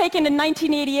picture was taken in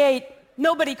 1988,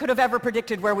 nobody could have ever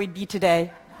predicted where we'd be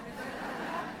today.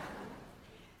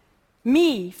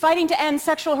 Me, fighting to end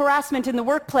sexual harassment in the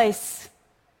workplace.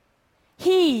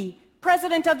 He,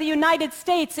 President of the United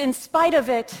States, in spite of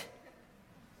it.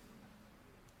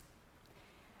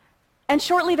 And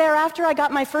shortly thereafter, I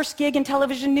got my first gig in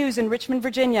television news in Richmond,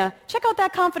 Virginia. Check out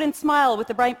that confident smile with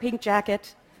the bright pink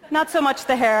jacket. Not so much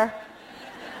the hair.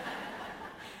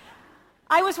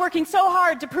 I was working so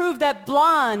hard to prove that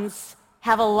blondes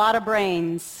have a lot of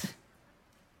brains.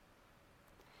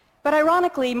 But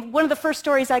ironically, one of the first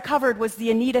stories I covered was the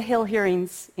Anita Hill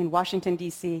hearings in Washington,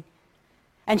 D.C.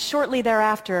 And shortly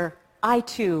thereafter, I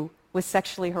too was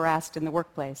sexually harassed in the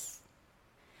workplace.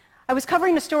 I was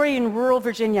covering a story in rural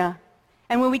Virginia,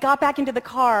 and when we got back into the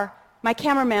car, my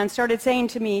cameraman started saying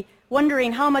to me,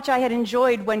 wondering how much I had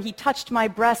enjoyed when he touched my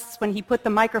breasts when he put the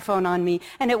microphone on me,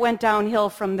 and it went downhill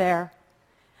from there.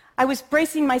 I was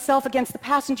bracing myself against the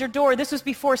passenger door. This was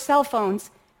before cell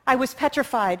phones. I was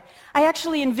petrified. I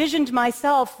actually envisioned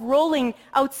myself rolling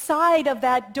outside of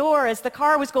that door as the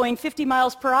car was going 50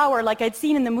 miles per hour like I'd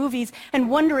seen in the movies and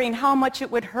wondering how much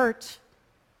it would hurt.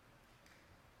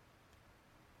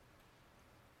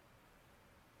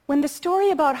 When the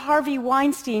story about Harvey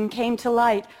Weinstein came to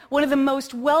light, one of the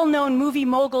most well-known movie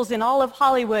moguls in all of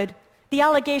Hollywood, the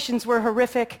allegations were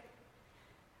horrific.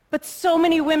 But so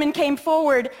many women came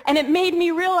forward, and it made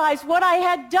me realize what I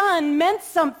had done meant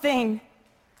something.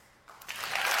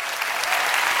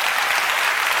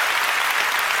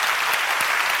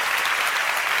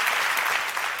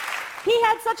 He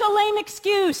had such a lame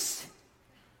excuse.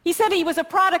 He said he was a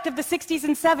product of the 60s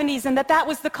and 70s and that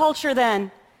was the culture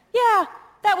then. Yeah,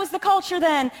 that was the culture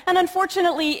then. And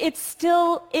unfortunately, it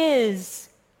still is.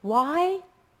 Why?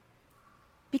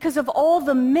 Because of all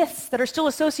the myths that are still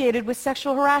associated with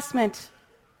sexual harassment.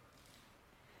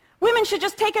 Women should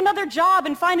just take another job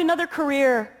and find another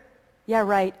career. Yeah,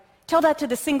 right. Tell that to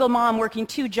the single mom working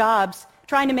 2 jobs,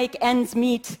 trying to make ends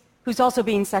meet, who's also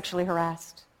being sexually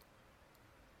harassed.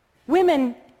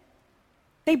 Women,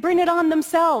 they bring it on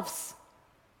themselves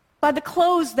by the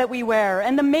clothes that we wear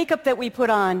and the makeup that we put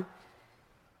on.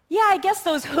 Yeah, I guess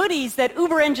those hoodies that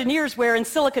Uber engineers wear in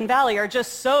Silicon Valley are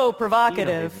just so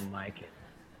provocative. You don't even like it.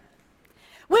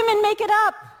 Women make it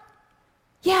up.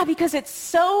 Yeah, because it's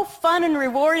so fun and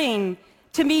rewarding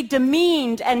to be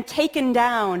demeaned and taken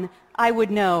down, I would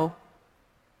know.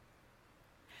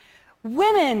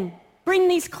 Women bring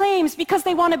these claims because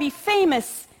they want to be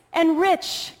famous and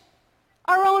rich.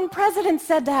 Our own president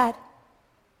said that.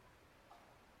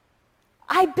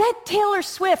 I bet Taylor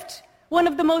Swift, one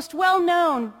of the most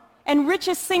well-known and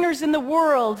richest singers in the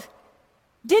world,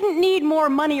 didn't need more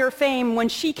money or fame when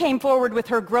she came forward with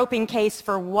her groping case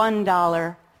for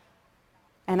 $1.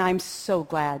 And I'm so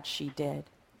glad she did.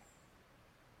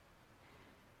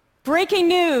 Breaking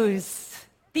news.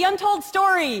 The untold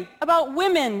story about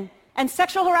women and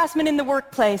sexual harassment in the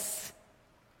workplace.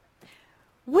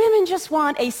 Women just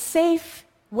want a safe,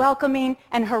 welcoming,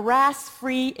 and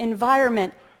harass-free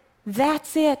environment.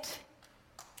 That's it.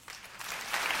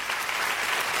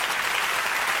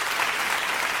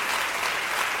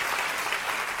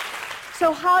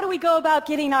 So how do we go about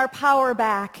getting our power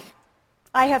back?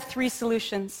 I have 3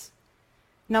 solutions.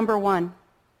 Number 1,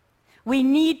 we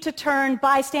need to turn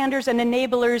bystanders and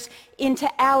enablers into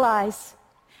allies.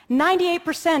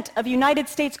 98% of United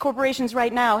States corporations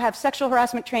right now have sexual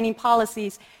harassment training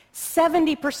policies.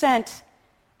 70%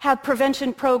 have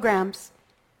prevention programs.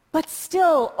 But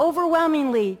still,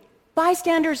 overwhelmingly,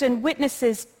 bystanders and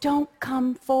witnesses don't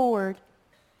come forward.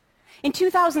 In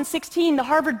 2016, the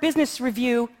Harvard Business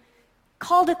Review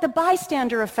called it the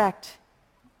bystander effect.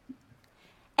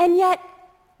 And yet,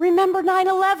 remember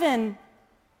 9/11.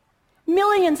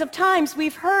 Millions of times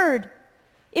we've heard,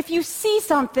 if you see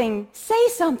something, say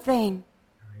something.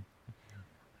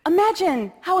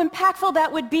 Imagine how impactful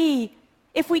that would be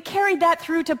if we carried that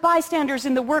through to bystanders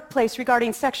in the workplace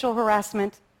regarding sexual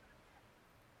harassment.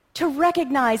 To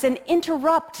recognize and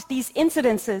interrupt these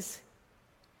incidences.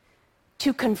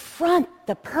 To confront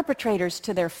the perpetrators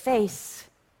to their face.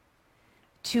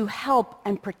 To help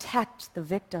and protect the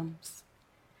victims.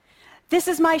 This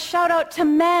is my shout out to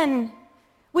men.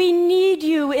 We need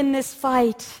you in this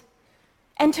fight.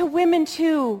 And to women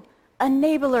too,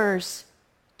 enablers,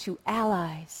 to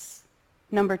allies.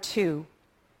 Number 2,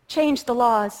 change the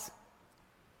laws.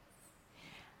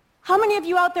 How many of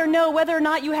you out there know whether or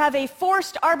not you have a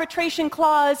forced arbitration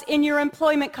clause in your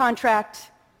employment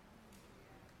contract?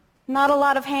 Not a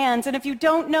lot of hands, and if you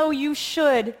don't know, you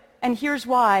should, and here's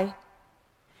why.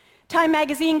 Time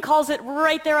magazine calls it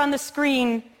right there on the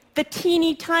screen, the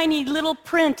teeny tiny little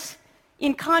print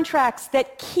in contracts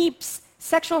that keeps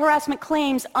sexual harassment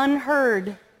claims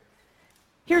unheard.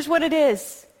 Here's what it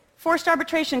is. Forced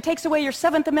arbitration takes away your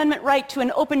 7th Amendment right to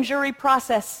an open jury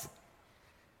process.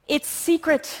 It's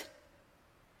secret.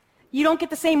 You don't get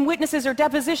the same witnesses or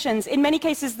depositions. In many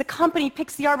cases, the company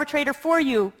picks the arbitrator for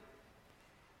you.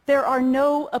 There are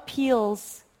no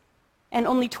appeals, and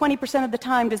only 20% of the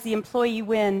time does the employee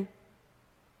win.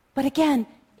 But again,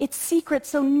 it's secret,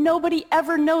 so nobody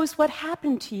ever knows what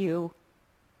happened to you.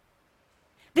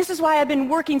 This is why I've been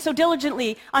working so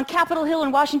diligently on Capitol Hill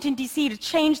in Washington, D.C. to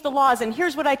change the laws, and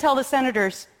here's what I tell the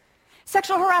senators.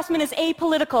 Sexual harassment is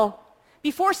apolitical.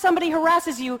 Before somebody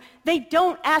harasses you, they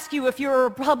don't ask you if you're a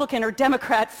Republican or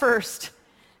Democrat first.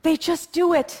 They just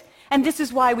do it, and this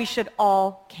is why we should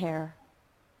all care.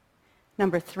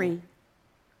 Number 3,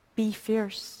 be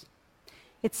fierce.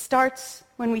 It starts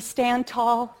when we stand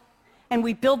tall and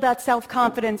we build that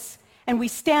self-confidence and we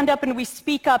stand up and we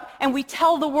speak up and we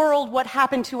tell the world what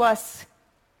happened to us.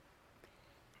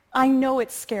 I know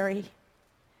it's scary,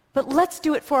 but let's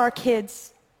do it for our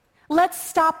kids. Let's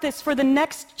stop this for the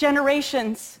next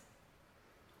generations.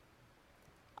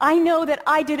 I know that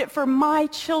I did it for my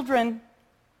children.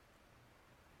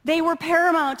 They were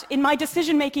paramount in my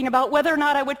decision-making about whether or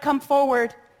not I would come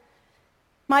forward.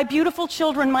 My beautiful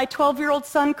children, my 12-year-old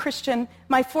son, Christian,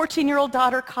 my 14-year-old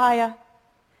daughter, Kaya.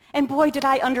 And boy, did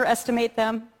I underestimate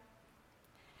them.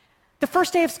 The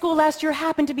first day of school last year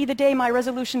happened to be the day my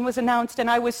resolution was announced, and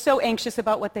I was so anxious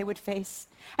about what they would face.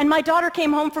 And my daughter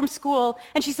came home from school,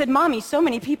 and she said, "Mommy, so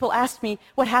many people asked me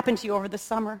what happened to you over the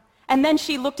summer." And then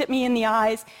she looked at me in the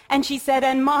eyes, and she said,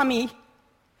 "And Mommy,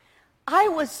 I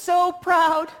was so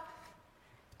proud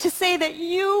to say that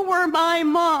you were my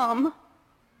mom."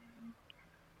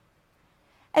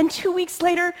 And 2 weeks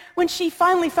later, when she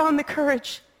finally found the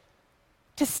courage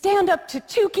to stand up to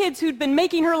two kids who'd been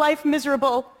making her life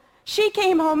miserable, she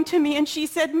came home to me and she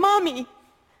said, "Mommy,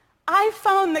 I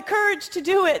found the courage to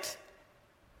do it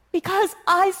because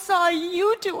I saw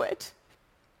you do it."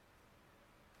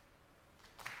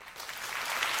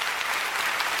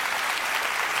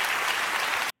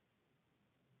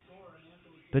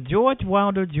 The George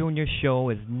Wilder Jr. Show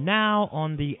is now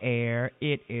on the air.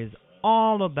 It is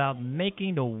all about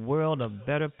making the world a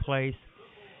better place.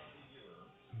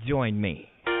 Join me.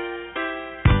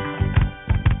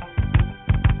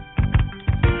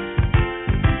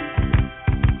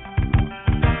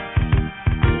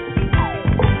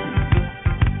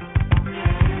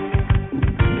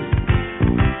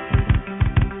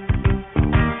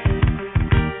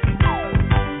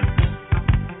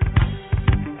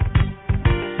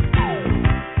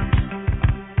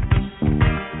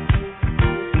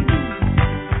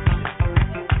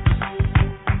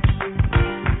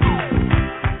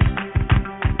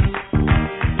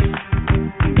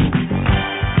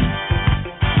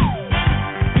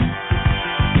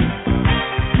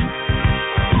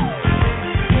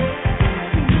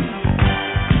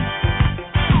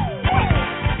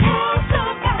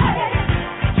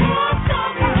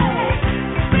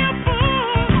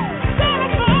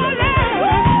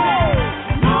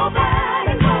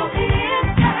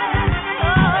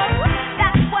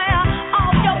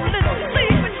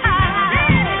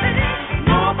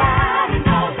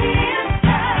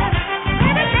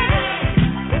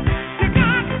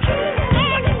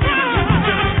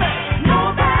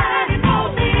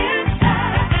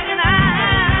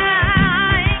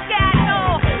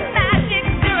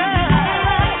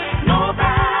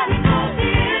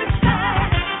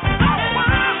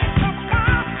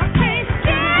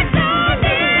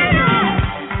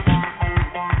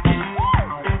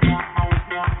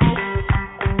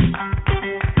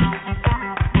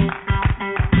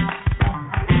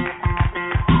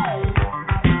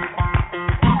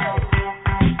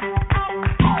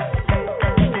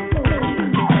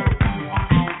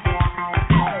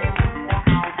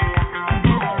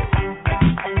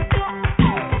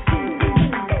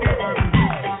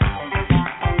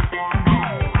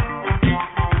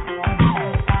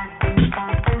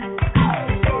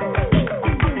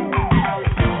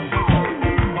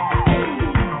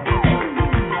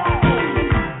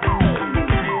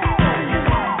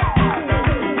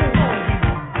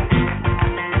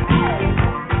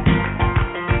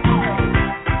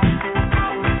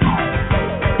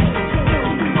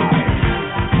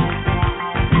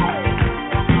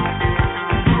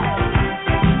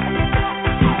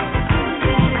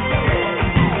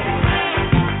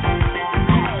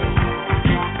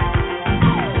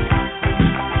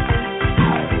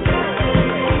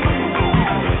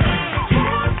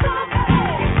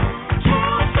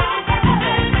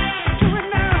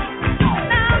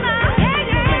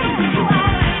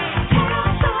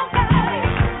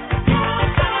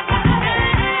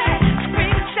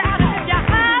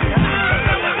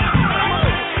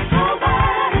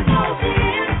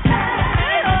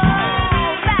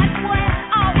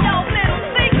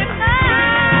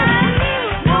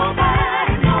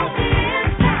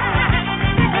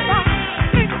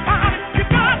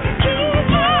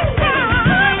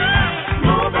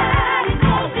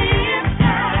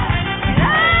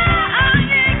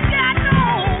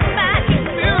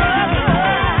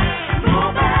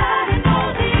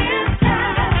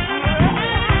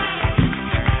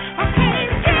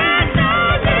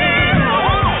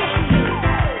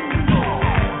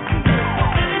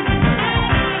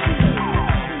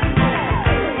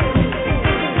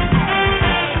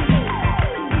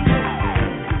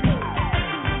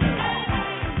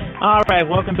 All right,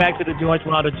 welcome back to the George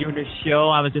Wilder Jr. Show.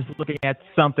 I was just looking at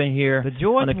something here. The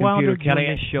George Wilder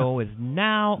Jr. Show is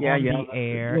now on the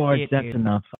air. George, that's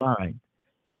enough. All right.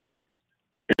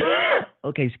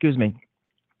 Okay, excuse me.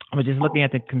 I was just looking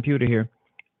at the computer here,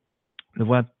 the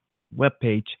web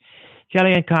page.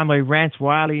 Kellyanne Conway rants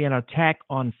wildly an attack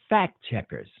on fact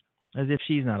checkers, as if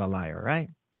she's not a liar, right?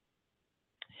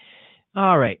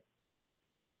 All right.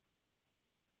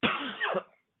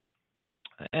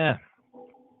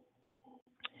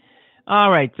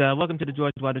 All right. Welcome to the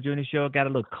George Wilder Jr. Show. Got a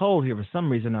little cold here for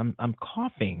some reason. I'm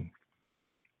coughing.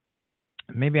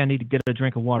 Maybe I need to get a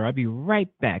drink of water. I'll be right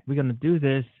back. We're gonna do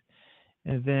this,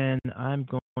 and then I'm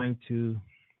going to.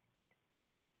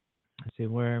 Let's see,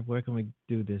 where can we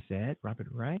do this at? Robert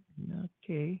Wright?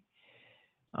 Okay.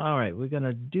 All right, we're going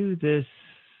to do this.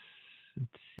 Let's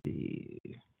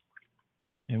see.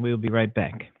 And we'll be right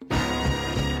back.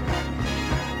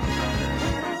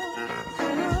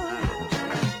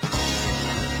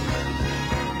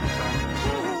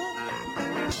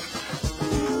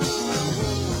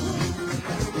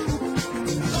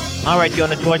 All right, you're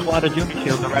on the George Wilder Jr.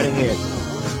 Show. Go right ahead.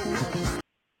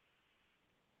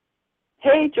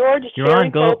 Hey, George, You're Sheri,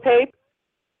 on, go. Pape.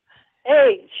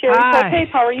 Hey, Sheri, Hi. Pape,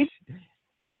 how are you?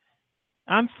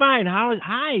 I'm fine.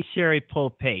 Hi, Sheri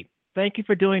Pape. Thank you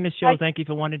for doing the show. Hi. Thank you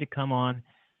for wanting to come on.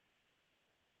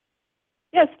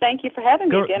 Yes, thank you for having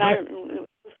me again. It was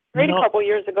great a couple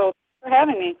years ago. Thanks for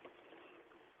having me.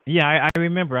 Yeah, I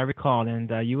remember. I recall,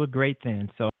 and you were great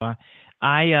then. So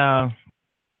I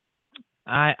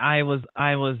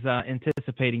was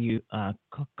anticipating you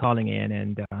calling in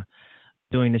and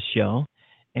doing the show.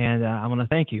 And I want to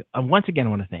thank you. Once again, I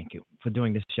want to thank you for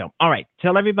doing this show. All right.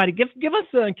 Tell everybody, give us,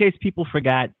 in case people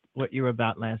forgot what you were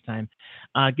about last time,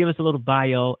 give us a little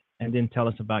bio and then tell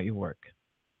us about your work.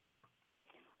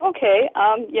 Okay.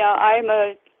 I'm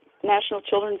a National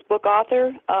Children's Book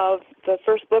author. The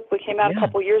first book came out a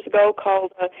couple years ago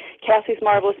called Cassie's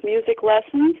Marvelous Music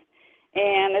Lessons.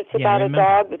 And it's about a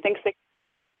dog that thinks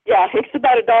it's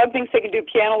about a dog thinks they can do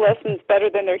piano lessons better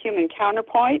than their human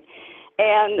counterpart.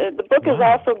 And the book is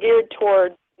also geared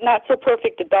toward Not So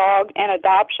Perfect a Dog and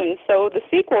adoption. So the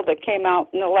sequel that came out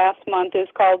in the last month is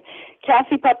called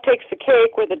Cassie Pup Takes the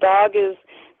Cake, where the dog is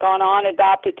gone on,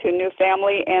 adopted to a new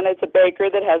family, and it's a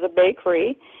baker that has a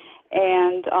bakery.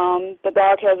 And the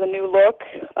dog has a new look,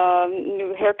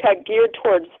 new haircut geared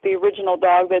towards the original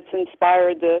dog that's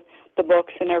inspired the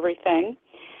books and everything.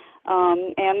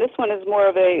 And this one is more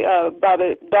of about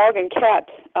a dog and cat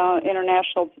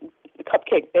international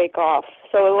cupcake bake-off.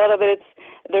 So a lot of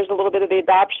there's a little bit of the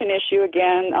adoption issue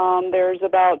again. There's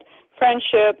about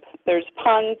friendship, there's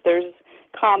puns, there's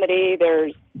comedy,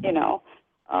 there's,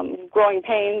 growing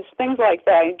pains, things like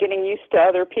that, getting used to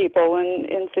other people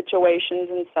in situations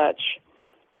and such.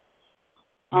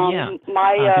 I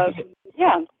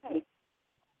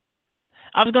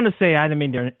was going to say, I didn't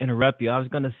mean to interrupt you. I was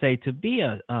going to say to be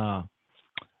to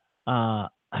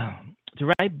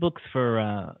write books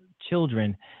for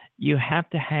children, you have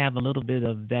to have a little bit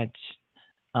of that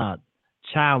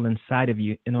child inside of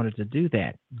you in order to do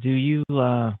that. Do you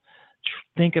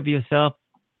think of yourself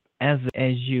as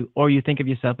you think of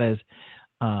yourself as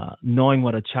knowing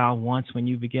what a child wants when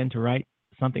you begin to write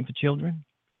something for children?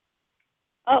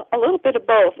 A little bit of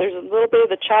both. There's a little bit of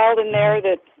the child in there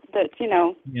that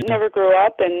never grew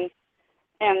up, and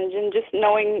just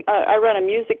knowing. I run a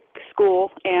music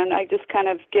school, and I just kind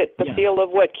of get the feel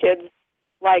of what kids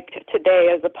like today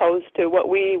as opposed to what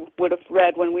we would have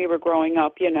read when we were growing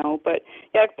up, But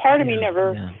part of me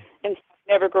never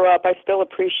grew up. I still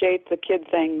appreciate the kid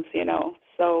things,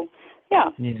 So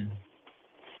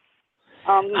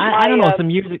I don't know,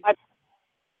 some years ago.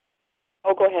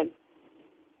 Go ahead.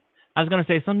 I was going to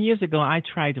say, some years ago, I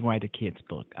tried to write a kid's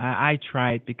book. I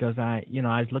tried because I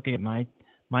was looking at my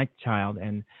child,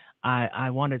 and I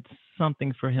wanted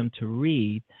something for him to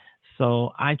read.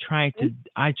 So I tried to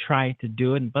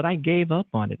do it, but I gave up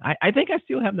on it. I think I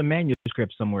still have the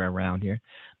manuscript somewhere around here,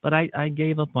 but I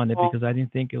gave up on it because I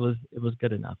didn't think it was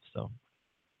good enough. So.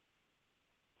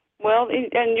 Well,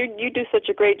 and you do such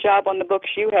a great job on the books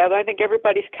you have. I think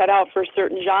everybody's cut out for a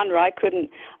certain genre. I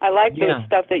like the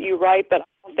stuff that you write, but I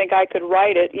don't think I could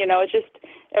write it. It's just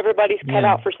everybody's cut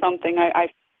out for something.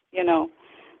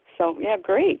 So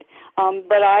great.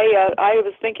 But I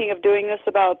was thinking of doing this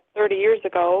about 30 years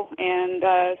ago, and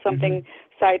something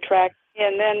sidetracked,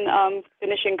 and then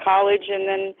finishing college, and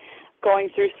then going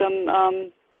through some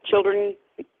children's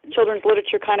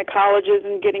literature kind of colleges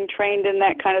and getting trained in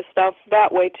that kind of stuff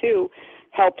that way too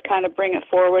helped kind of bring it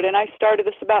forward. And I started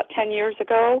this about 10 years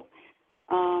ago,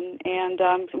 and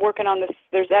I'm working on this.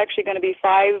 There's actually going to be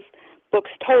 5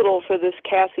 books total for this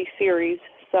Cassie series.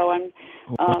 So I'm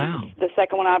the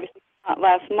second one obviously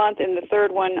last month, and the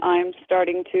third one I'm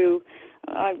starting to.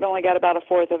 I've only got about a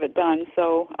fourth of it done,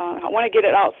 so I want to get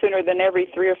it out sooner than every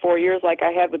 3 or 4 years like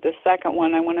I had with the second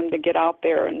one. I want them to get out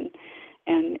there, and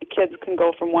kids can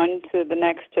go from one to the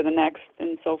next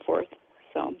and so forth.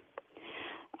 So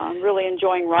I'm really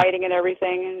enjoying writing and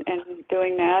everything and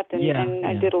doing that. And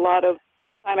I did a lot of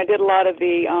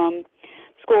the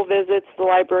school visits, the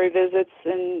library visits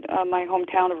in my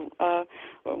hometown of,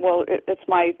 it's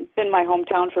been my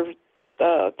hometown for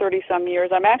 30-some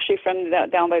years. I'm actually from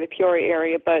down by the Peoria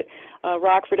area, but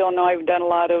Rockford, Illinois, I've done a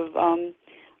lot of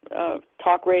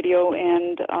talk radio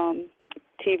and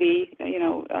TV,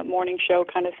 morning show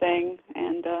kind of thing,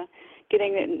 and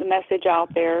getting the message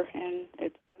out there, and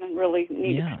it's been a really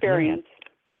neat experience.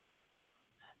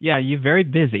 Yeah, you're very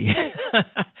busy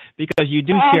because you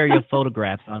do share your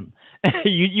photographs on.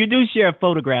 you do share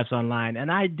photographs online,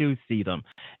 and I do see them,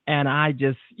 and I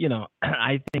just,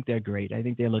 I think they're great. I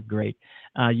think they look great.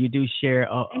 You do share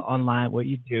online what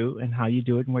you do and how you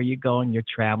do it and where you go and your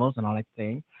travels and all that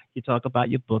thing. You talk about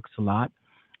your books a lot.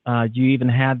 You even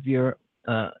have your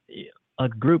a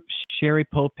group, Sheri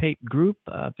Pape group,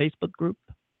 Facebook group.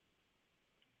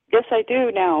 Yes, I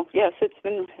do now. Yes, it's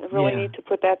been really neat to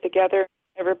put that together.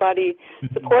 Everybody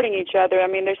supporting each other. I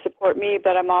mean, they support me,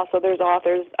 but there's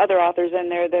other authors in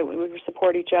there that we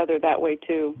support each other that way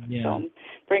too. Yeah. So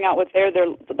bring out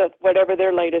whatever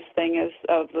their latest thing is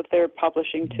that they're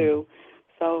publishing too.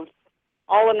 So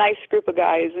all a nice group of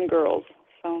guys and girls.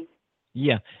 So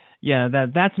yeah,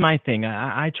 that's my thing.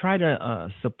 I try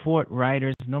to support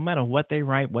writers, no matter what they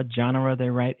write, what genre they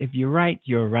write. If you write,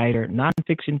 you're a writer.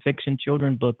 Nonfiction, fiction,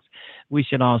 children books. We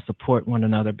should all support one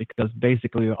another because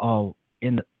basically we're all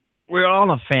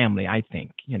a family, I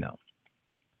think, I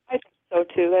think so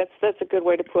too. That's a good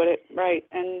way to put it, right?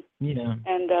 And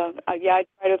I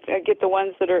try to get the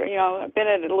ones that are, I've been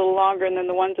at it a little longer, and then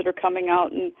the ones that are coming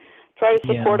out, and try to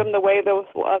support them the way the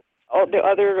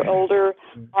other older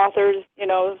authors,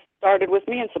 started with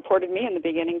me and supported me in the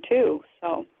beginning too.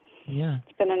 So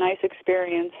it's been a nice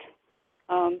experience.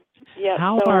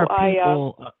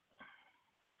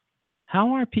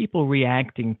 How are people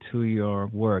reacting to your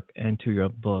work and to your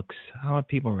books? How are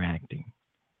people reacting?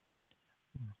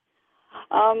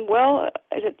 Well,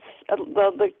 it's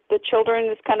the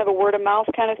children is kind of a word of mouth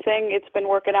kind of thing. It's been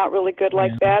working out really good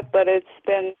like that, but it's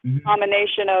been a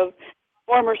combination of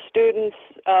former students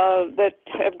that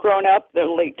have grown up, their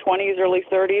late 20s, early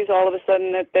 30s, all of a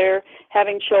sudden that they're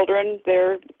having children,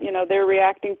 they're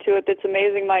reacting to it. That's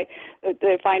amazing.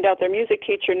 They find out their music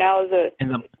teacher now is a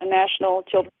national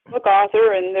children's book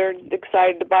author, and they're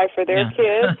excited to buy for their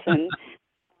kids, and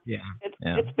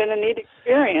it's been a neat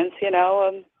experience,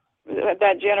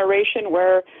 that generation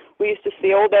where we used to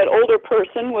see that older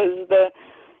person was the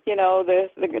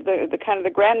kind of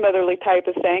the grandmotherly type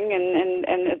of thing,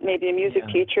 and maybe a music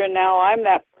teacher, and now I'm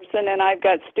that person, and I've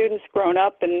got students grown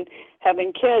up and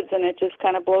having kids, and it just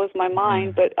kind of blows my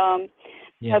mind. But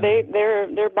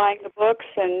they're buying the books,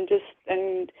 and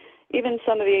even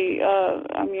some of the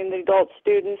adult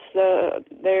students,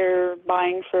 they're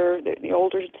buying for the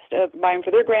older buying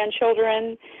for their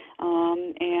grandchildren,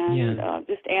 and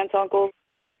just aunts, uncles,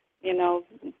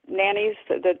 nannies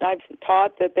that I've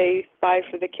taught that they buy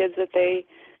for the kids that they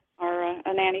are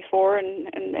a nanny for, and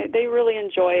they really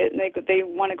enjoy it, and they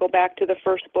want to go back to the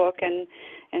first book and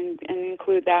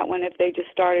include that one if they just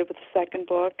started with the second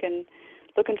book, and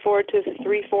looking forward to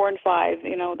 3, 4, and 5.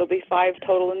 There'll be 5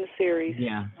 total in the series.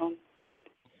 Yeah. So.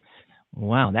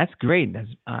 Wow, that's great.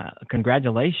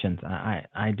 Congratulations.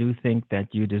 I do think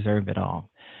that you deserve it all.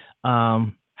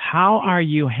 How are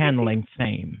you handling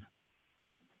fame?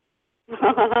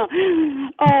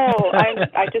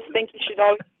 I just think you should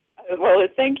always. Well,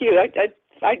 thank you.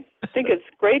 I think it's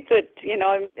great that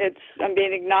I'm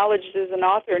being acknowledged as an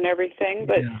author and everything.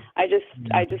 But I just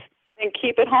think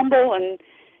keep it humble and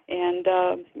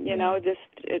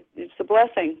it's a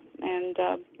blessing, and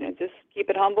just keep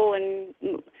it humble and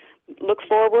look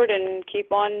forward and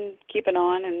keep on keeping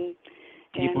on and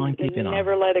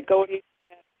never let it go.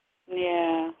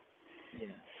 Yeah.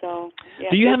 So,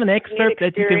 do you have an excerpt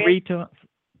that you can read to us?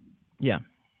 Yeah.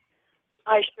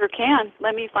 I sure can.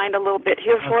 Let me find a little bit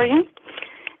here for you.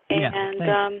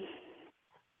 And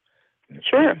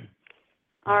sure.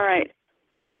 All right.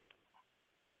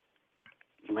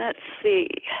 Let's see.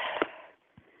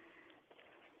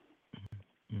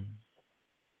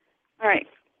 All right.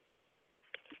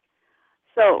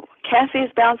 So, Cassie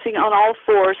is bouncing on all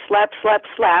fours, slap, slap,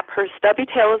 slap. Her stubby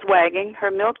tail is wagging. Her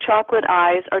milk chocolate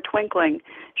eyes are twinkling.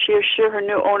 She is sure her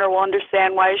new owner will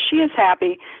understand why she is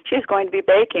happy. She is going to be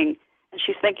baking. And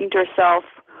she's thinking to herself,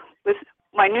 with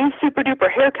my new super-duper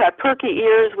haircut, perky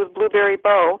ears with blueberry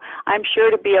bow, I'm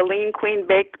sure to be a lean queen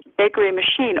bakery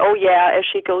machine. Oh, yeah, as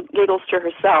she giggles to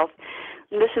herself.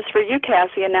 And this is for you,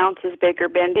 Cassie, announces Baker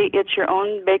Bendy. It's your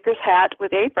own baker's hat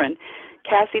with apron.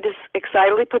 Cassie just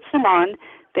excitedly puts them on.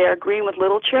 They are green with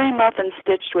little cherry muffins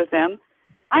stitched with them.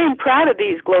 I am proud of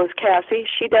these, glows Cassie.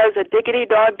 She does a diggity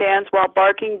dog dance while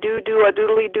barking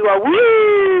doo-doo-a-doodly-doo-a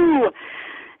woo!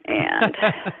 And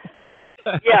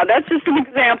yeah, that's just an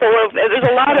example of. There's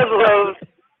a lot of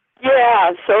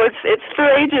yeah. So it's for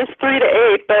ages 3 to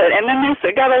 8, and then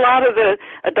there's got a lot of the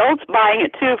adults buying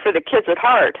it too for the kids at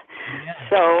heart. Yeah.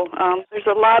 So there's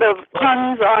a lot of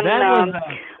puns on.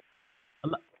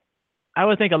 I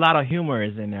would think a lot of humor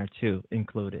is in there too,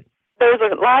 included. There's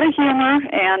a lot of humor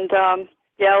and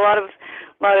yeah, a lot of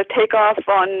takeoff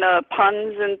on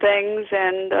puns and things,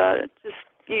 and just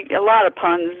a lot of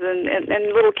puns, and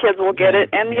little kids will get it,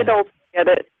 and the adults get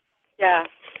it. Yeah.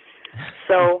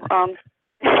 So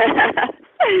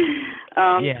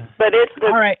yeah. But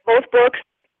all right. Both books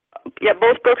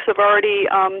have already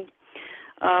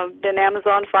been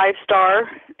Amazon 5-star,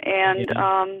 and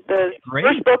the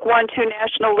first book won 2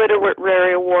 National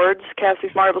Literary Awards,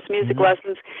 Cassie's Marvelous Music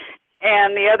Lessons,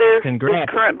 and the other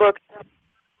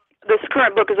this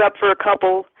current book is up for a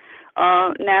couple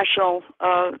national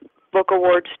book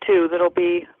awards too. That'll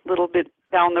be a little bit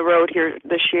down the road here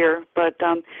this year, but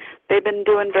they've been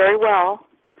doing very well,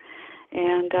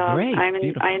 and I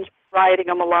enjoy writing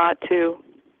them a lot too.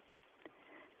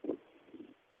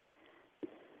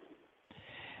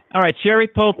 All right, Sheri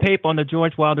Pape on the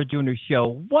George Wilder Jr.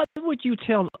 Show. What would you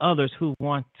tell others who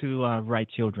want to write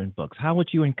children's books? How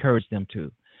would you encourage them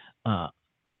to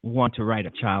want to write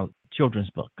a children's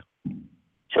book?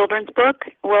 Children's book?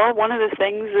 Well, one of the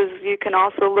things is you can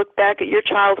also look back at your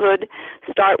childhood,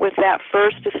 start with that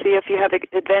first to see if you have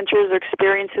adventures or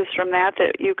experiences from that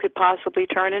you could possibly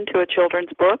turn into a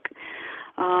children's book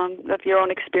of your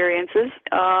own experiences.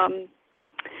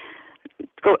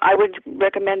 I would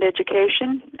recommend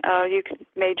education. You can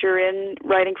major in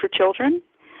writing for children.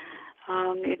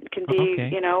 It can be,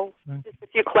 just a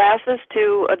few classes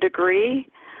to a degree.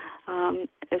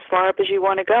 As far up as you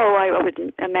want to go, I would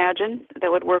imagine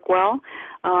that would work well.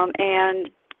 And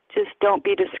just don't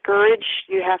be discouraged.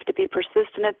 You have to be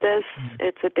persistent at this.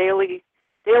 It's a daily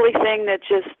thing that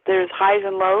there's highs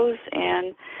and lows,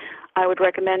 and I would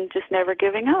recommend just never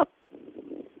giving up.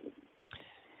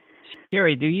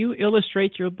 Sheri, do you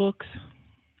illustrate your books?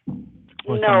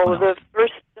 No, the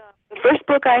first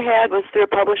book I had was through a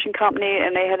publishing company,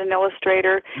 and they had an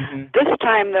illustrator. This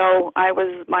time, though, I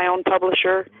was my own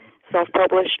publisher,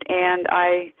 self-published, and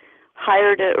I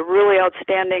hired a really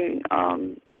outstanding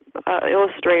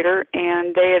illustrator,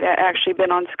 and they had actually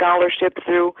been on scholarship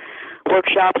through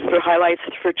workshops through Highlights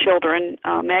for Children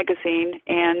magazine,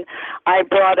 and I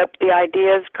brought up the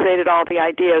ideas, created all the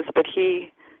ideas, but he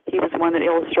was the one that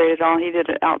illustrated all. He did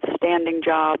an outstanding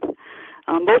job.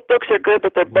 Both books are good,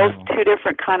 but they're both two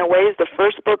different kind of ways. The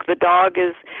first book, the dog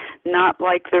is not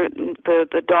like the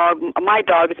dog. My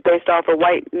dog is based off a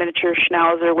white miniature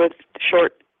schnauzer with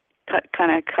short,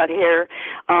 cut hair.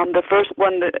 The first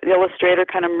one, the illustrator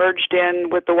kind of merged in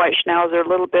with the white schnauzer a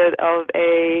little bit of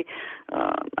a,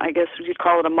 I guess you'd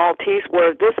call it a Maltese.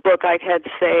 Where this book I had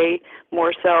say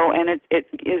more so, and it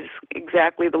is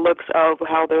exactly the looks of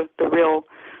how the real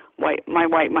my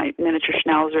miniature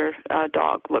schnauzer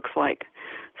dog looks like.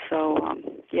 So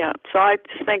so I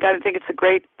think it's a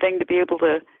great thing to be able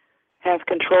to have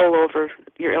control over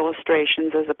your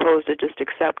illustrations as opposed to just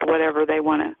accept whatever they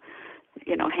want to,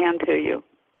 hand to you.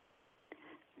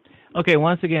 Okay,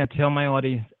 once again, tell my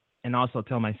audience and also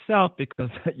tell myself, because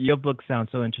your book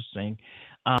sounds so interesting.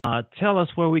 Tell us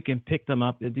where we can pick them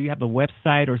up. Do you have a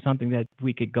website or something that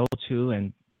we could go to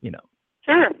and,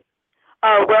 Sure.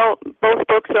 Well, both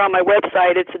books are on my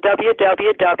website. It's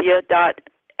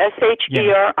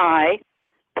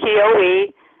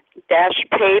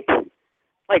www.sheripoe-pape,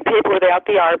 like paper without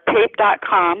the R,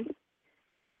 pape.com.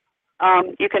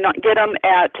 You can get them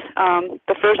at,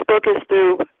 the first book is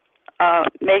through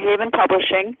Mayhaven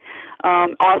Publishing.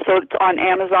 Also, it's on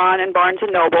Amazon and Barnes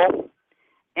 & Noble.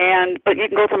 But you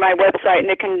can go to my website, and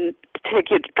it can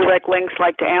take you to direct links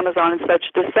like to Amazon and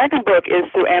such. The second book is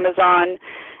through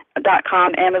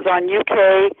Amazon.com, Amazon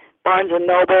UK, Barnes &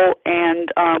 Noble,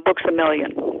 and Books A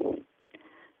Million.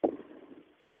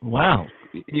 Wow.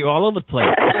 You're all over the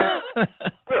place.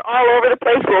 We're all over the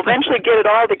place. We'll eventually get it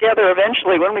all together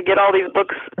eventually when we get all these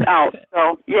books out.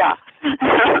 So, yeah.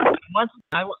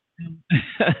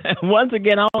 Once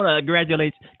again, I want to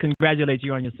congratulate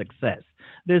you on your success.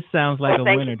 This sounds like a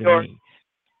winner to me.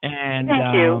 And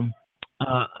thank you.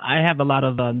 I have a lot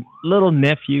of little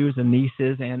nephews and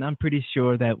nieces, and I'm pretty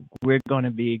sure that we're going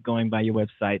to be going by your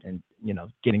website and,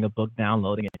 getting a book,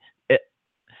 downloading it.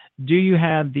 Do you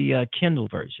have the Kindle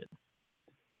version?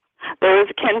 There is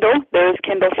Kindle. There is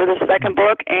Kindle for the second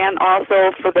book and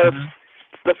also for the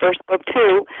first book,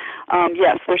 too.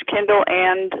 Yes, there's Kindle,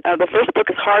 and the first book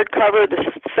is hardcover.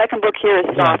 The second book here is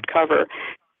soft cover.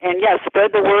 And yes,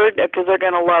 spread the word because they're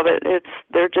going to love it.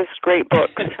 They're just great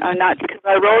books. Not because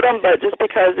I wrote them, but just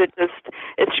because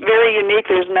it's very unique.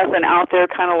 There's nothing out there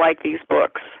kind of like these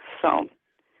books. So.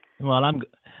 Well,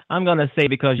 I'm gonna say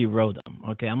because you wrote them.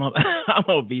 Okay, I'm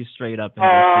gonna be straight up and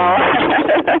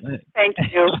just say. Thank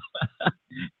you.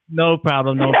 No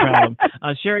problem.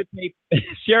 Sheri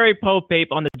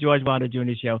Pape on the George Wilder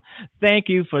Jr. Show. Thank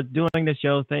you for doing the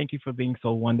show. Thank you for being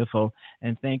so wonderful,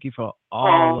 and thank you for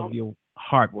all of your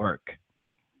hard work.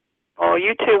 Oh,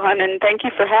 you too, hon, and thank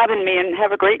you for having me, and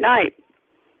have a great night.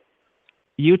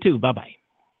 You too. Bye-bye.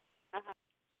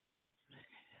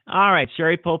 All right,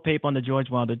 Sheri Pape on the George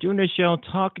Wilder Jr. Show,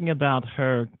 talking about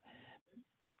her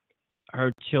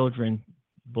children's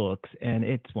books, and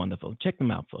it's wonderful. Check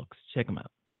them out, folks. Check them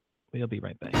out. We'll be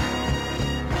right back.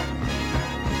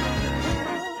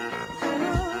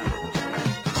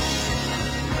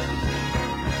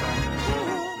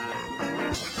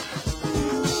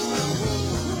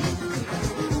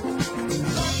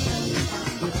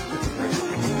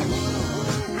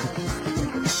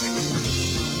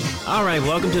 All right,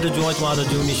 welcome to the George Wilder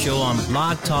Jr. Show on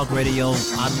Blog Talk Radio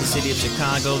out of the city of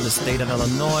Chicago, the state of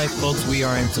Illinois. Folks, we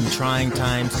are in some trying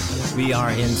times. We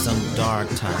are in some dark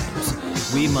times.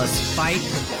 We must fight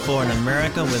for an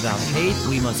America without hate.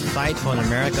 We must fight for an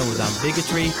America without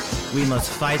bigotry. We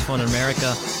must fight for an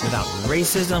America without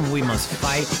racism. We must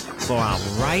fight for our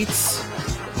rights.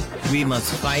 We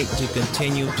must fight to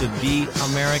continue to be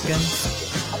Americans.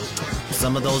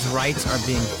 Some of those rights are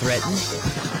being threatened,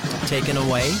 taken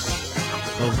away.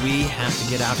 But we have to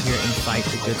get out here and fight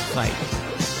the good fight.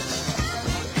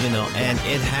 And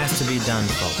it has to be done,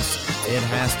 folks. It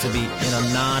has to be in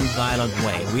a non-violent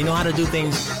way. We know how to do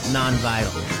things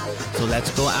non-violently. So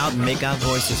let's go out and make our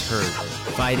voices heard,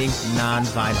 fighting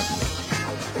non-violently.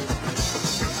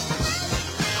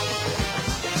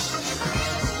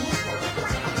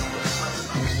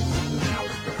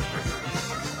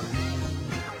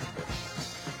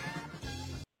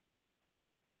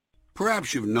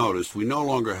 Perhaps you've noticed we no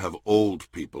longer have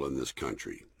old people in this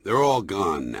country. They're all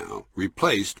gone now,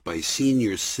 replaced by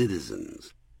senior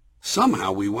citizens.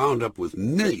 Somehow we wound up with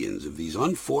millions of these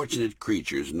unfortunate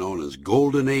creatures known as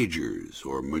golden agers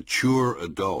or mature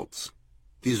adults.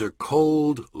 These are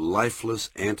cold, lifeless,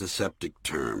 antiseptic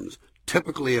terms,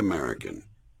 typically American,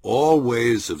 all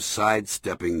ways of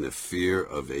sidestepping the fear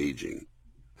of aging.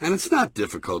 And it's not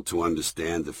difficult to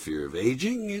understand the fear of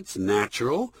aging. It's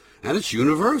natural, and it's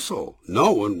universal.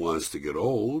 No one wants to get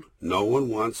old. No one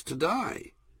wants to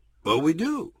die. But we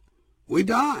do. We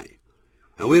die.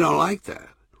 And we don't like that.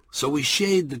 So we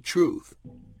shade the truth.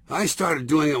 I started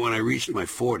doing it when I reached my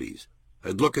 40s.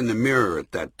 I'd look in the mirror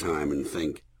at that time and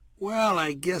think, well,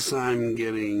 I guess I'm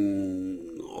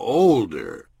getting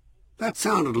older. That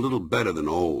sounded a little better than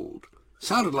old.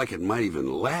 Sounded like it might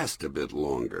even last a bit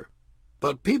longer.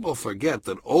 But people forget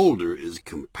that older is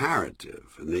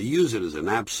comparative, and they use it as an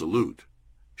absolute.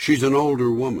 She's an older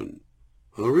woman.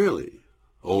 Oh, really?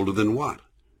 Older than what?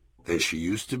 Than she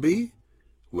used to be?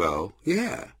 Well,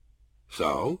 yeah.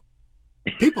 So?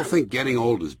 People think getting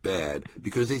old is bad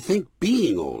because they think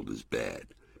being old is bad.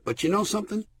 But you know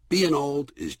something? Being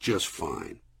old is just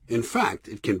fine. In fact,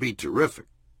 it can be terrific.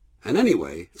 And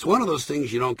anyway, it's one of those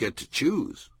things you don't get to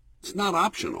choose. It's not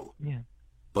optional. Yeah.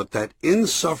 But that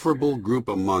insufferable group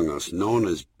among us known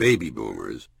as baby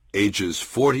boomers, ages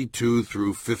 42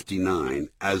 through 59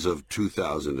 as of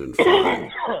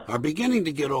 2005, are beginning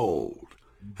to get old,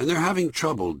 and they're having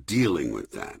trouble dealing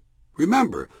with that.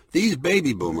 Remember, these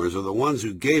baby boomers are the ones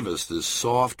who gave us this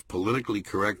soft, politically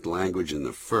correct language in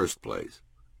the first place.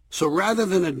 So rather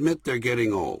than admit they're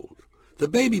getting old, the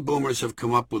baby boomers have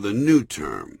come up with a new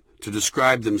term to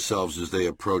describe themselves as they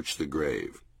approach the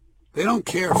grave. They don't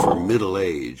care for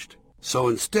middle-aged, so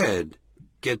instead,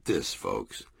 get this,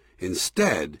 folks,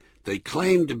 instead they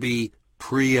claim to be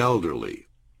pre-elderly.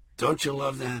 Don't you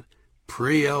love that?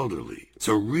 Pre-elderly. It's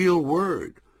a real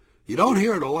word. You don't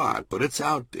hear it a lot, but it's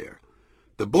out there.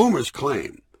 The boomers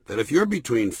claim that if you're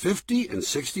between 50 and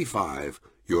 65,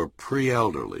 you're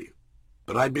pre-elderly.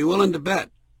 But I'd be willing to bet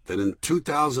that in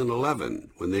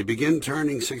 2011, when they begin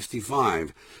turning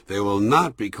 65, they will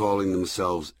not be calling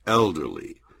themselves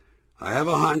elderly. I have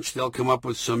a hunch they'll come up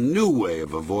with some new way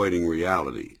of avoiding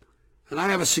reality. And I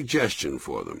have a suggestion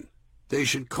for them. They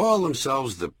should call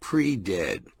themselves the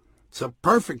pre-dead. It's a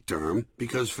perfect term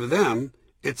because for them,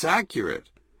 it's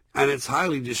accurate, and it's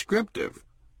highly descriptive.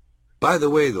 By the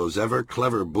way, those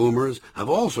ever-clever boomers have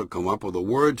also come up with a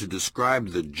word to describe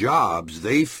the jobs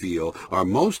they feel are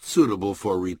most suitable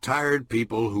for retired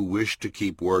people who wish to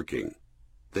keep working.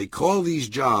 They call these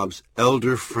jobs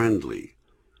elder-friendly.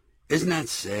 Isn't that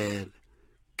sad?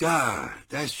 God,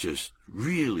 that's just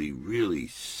really, really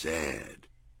sad.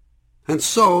 And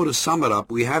so, to sum it up,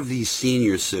 we have these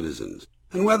senior citizens.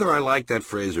 And whether I like that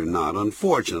phrase or not,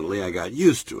 unfortunately, I got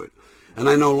used to it, and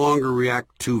I no longer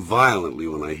react too violently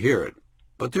when I hear it.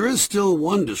 But there is still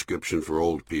one description for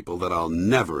old people that I'll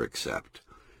never accept.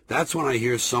 That's when I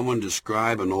hear someone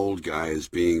describe an old guy as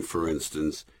being, for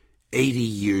instance, 80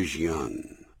 years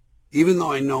young. Even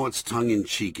though I know it's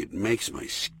tongue-in-cheek, it makes my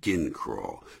skin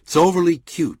crawl. It's overly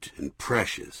cute and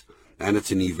precious, and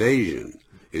it's an evasion.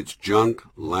 It's junk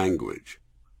language.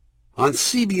 On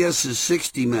CBS's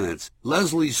 60 Minutes,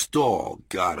 Leslie Stahl,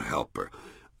 God help her,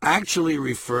 actually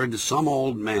referred to some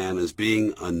old man as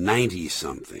being a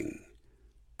 90-something.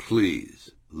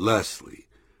 Please, Leslie,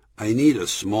 I need a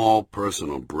small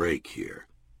personal break here.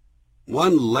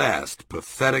 One last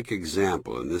pathetic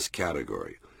example in this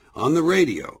category. On the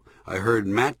radio, I heard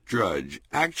Matt Drudge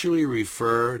actually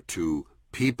refer to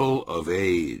people of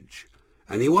age.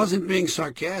 And he wasn't being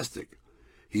sarcastic.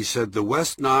 He said the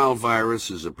West Nile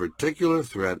virus is a particular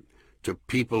threat to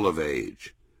people of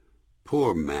age.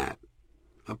 Poor Matt.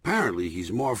 Apparently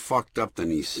he's more fucked up than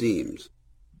he seems.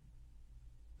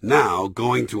 Now,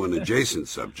 going to an adjacent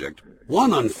subject,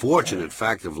 one unfortunate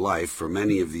fact of life for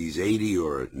many of these 80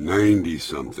 or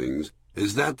 90-somethings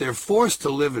is that they're forced to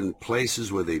live in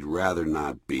places where they'd rather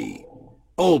not be.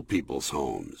 Old people's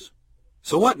homes.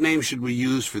 So what name should we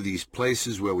use for these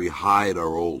places where we hide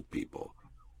our old people?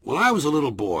 When I was a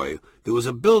little boy, there was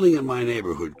a building in my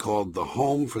neighborhood called the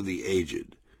Home for the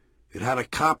Aged. It had a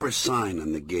copper sign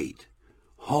on the gate.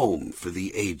 Home for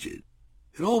the Aged.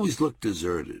 It always looked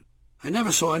deserted. I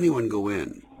never saw anyone go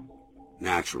in.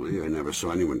 Naturally, I never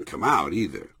saw anyone come out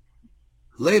either.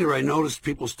 Later, I noticed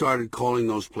people started calling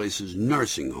those places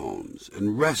nursing homes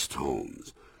and rest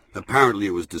homes. Apparently,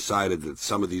 it was decided that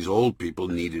some of these old people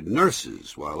needed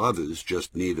nurses, while others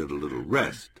just needed a little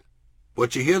rest.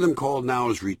 What you hear them called now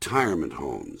is retirement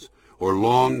homes, or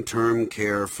long-term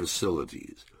care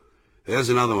facilities. There's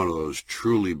another one of those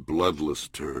truly bloodless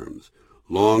terms,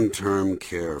 long-term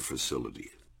care facility.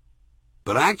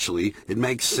 But actually, it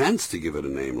makes sense to give it a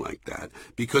name like that,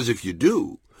 because if you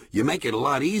do, you make it a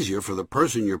lot easier for the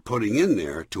person you're putting in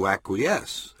there to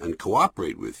acquiesce and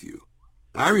cooperate with you.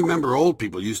 I remember old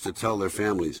people used to tell their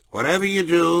families, "Whatever you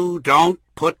do, don't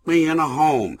put me in a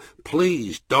home.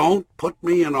 Please, don't put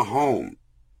me in a home."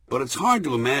 But it's hard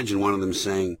to imagine one of them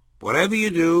saying, "Whatever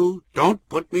you do, don't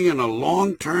put me in a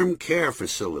long-term care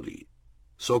facility."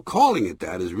 So calling it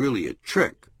that is really a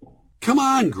trick. Come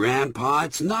on, Grandpa,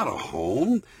 it's not a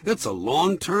home. It's a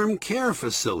long-term care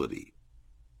facility.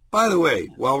 By the way,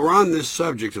 while we're on this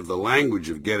subject of the language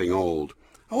of getting old,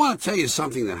 I want to tell you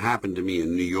something that happened to me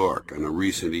in New York on a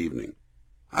recent evening.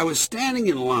 I was standing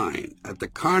in line at the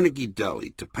Carnegie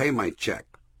Deli to pay my check,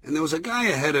 and there was a guy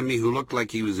ahead of me who looked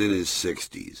like he was in his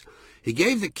 60s. He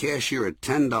gave the cashier a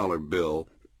 $10 bill,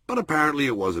 but apparently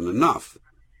it wasn't enough.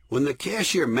 When the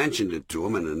cashier mentioned it to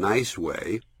him in a nice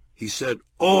way, he said,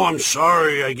 "Oh, I'm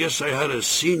sorry, I guess I had a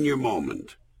senior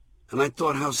moment." And I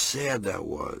thought how sad that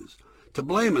was. To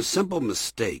blame a simple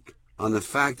mistake on the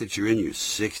fact that you're in your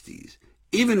 60s,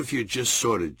 even if you're just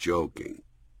sort of joking.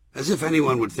 As if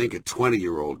anyone would think a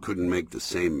 20-year-old couldn't make the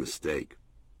same mistake.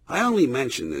 I only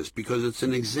mention this because it's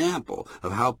an example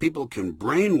of how people can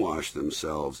brainwash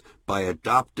themselves by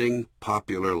adopting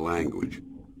popular language.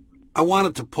 I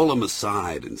wanted to pull him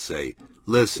aside and say,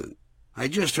 "Listen, I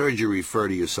just heard you refer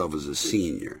to yourself as a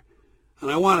senior,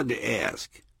 and I wanted to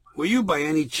ask, were you by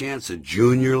any chance a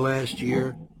junior last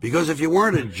year? Because if you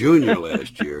weren't a junior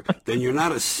last year, then you're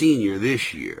not a senior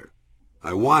this year."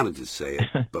 I wanted to say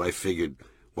it, but I figured,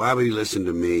 why would he listen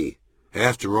to me?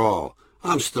 After all,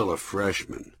 I'm still a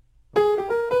freshman.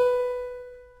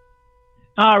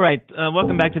 All right,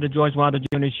 welcome back to the George Wilder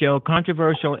Jr. Show.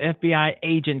 Controversial FBI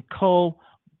agent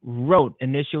co-wrote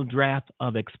initial draft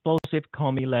of explosive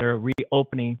Comey letter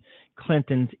reopening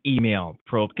Clinton's email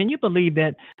probe. Can you believe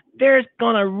that they're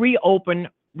going to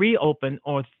reopen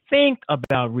or think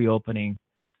about reopening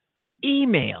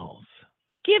emails?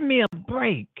 Give me a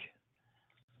break.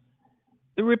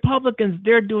 The Republicans,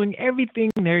 they're doing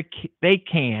everything they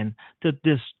can to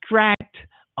distract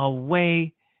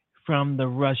away from the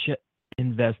Russia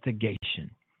investigation.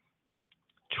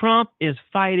 Trump is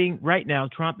fighting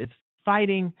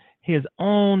his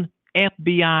own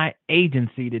FBI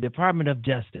agency, the Department of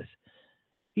Justice.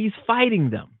 He's fighting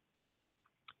them.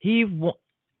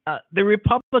 The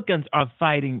Republicans are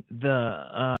fighting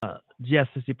the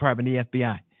Justice Department, the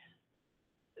FBI.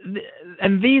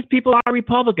 And these people are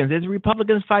Republicans. There's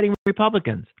Republicans fighting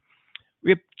Republicans.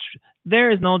 There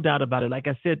is no doubt about it. Like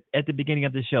I said at the beginning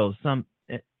of the show, some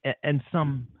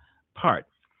part.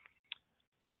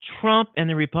 Trump and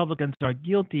the Republicans are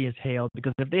guilty as hell,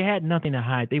 because if they had nothing to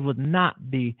hide, they would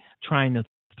not be trying to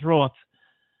throw off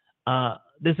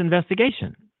this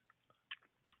investigation.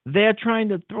 They're trying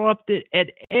to throw up it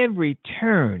at every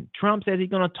turn. Trump says he's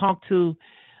going to talk to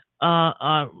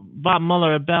Bob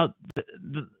Mueller about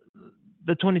the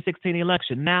 2016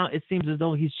 election. Now it seems as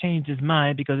though he's changed his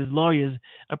mind, because his lawyers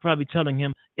are probably telling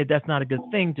him that's not a good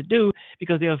thing to do,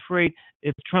 because they're afraid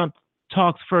if Trump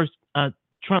talks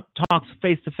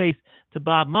face to face to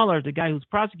Bob Mueller, the guy who's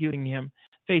prosecuting him,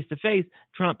 face to face,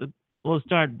 Trump will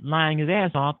start lying his ass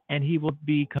off and he will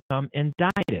become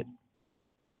indicted.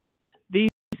 These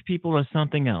people are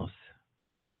something else.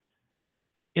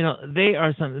 They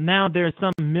are something. Now there's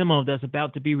some memo that's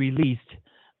about to be released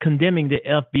condemning the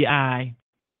FBI.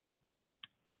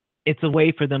 It's a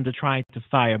way for them to try to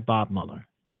fire Bob Mueller.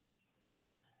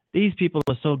 These people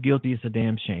are so guilty, it's a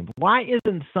damn shame. Why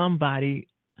isn't somebody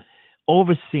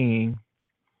overseeing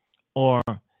or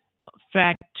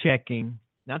fact-checking,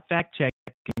 not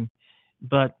fact-checking,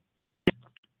 but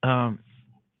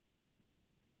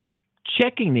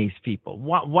checking these people?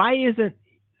 Why isn't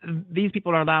these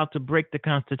people are allowed to break the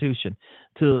Constitution,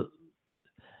 to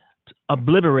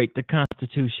obliterate the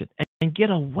Constitution and get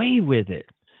away with it?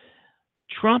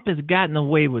 Trump has gotten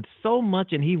away with so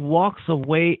much, and he walks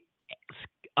away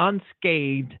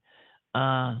unscathed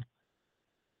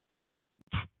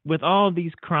with all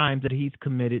these crimes that he's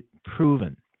committed,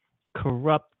 proven.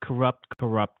 Corrupt.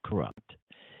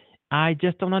 I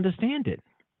just don't understand it.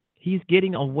 He's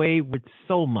getting away with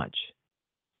so much.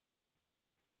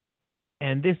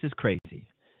 And this is crazy.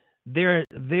 They are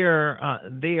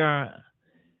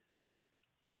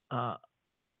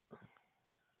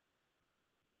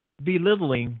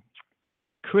belittling,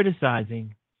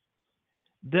 criticizing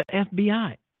the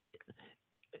FBI.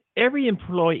 Every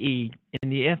employee in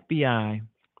the FBI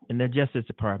and the Justice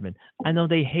Department, I know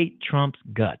they hate Trump's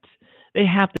guts. They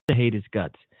have to hate his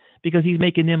guts, because he's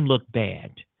making them look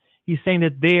bad. He's saying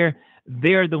that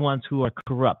they're the ones who are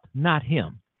corrupt, not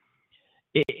him.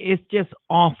 It's just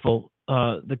awful,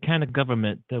 the kind of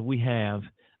government that we have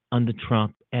under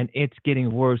Trump, and it's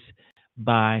getting worse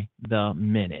by the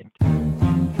minute.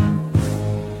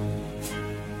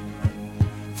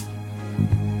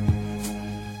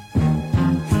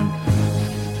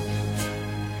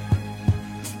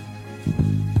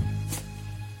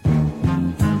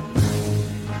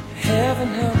 Heaven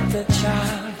help the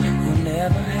child who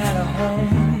never had a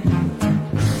home.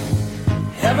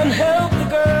 Heaven help the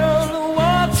girl who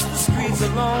walks the streets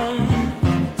alone.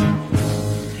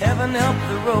 Heaven help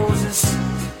the roses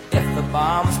if the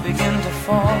bombs begin to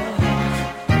fall.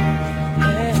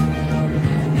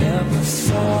 Never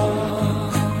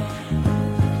saw.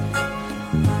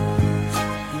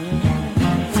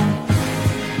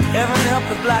 Heaven help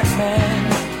the black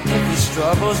man if he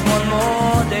struggles one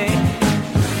more day.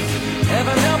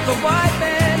 Heaven help the white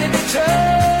man if he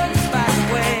turns back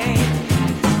away.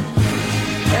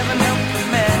 Heaven help the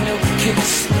man who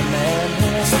kicks the man who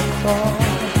has to crawl.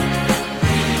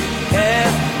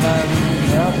 Heaven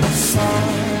help us all.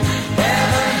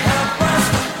 Heaven help us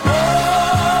all.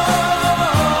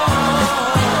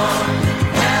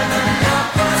 Heaven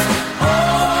help us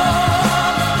all.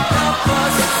 Help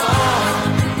us all.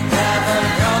 Heaven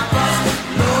help us,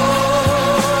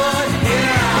 Lord,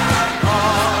 hear our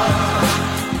call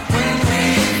when we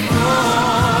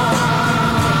fall.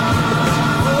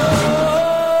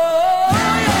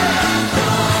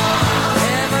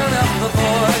 Heaven help the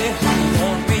boy who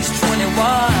won't reach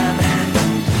 21.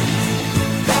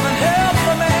 Heaven help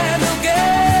the man who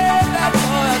gave that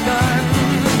boy a gun.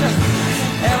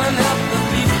 Heaven help the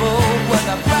people with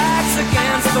their backs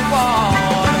against the wall.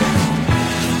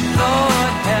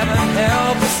 Lord, heaven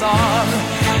help us all.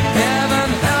 Heaven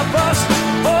help us.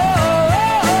 Oh,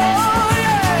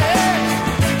 yeah.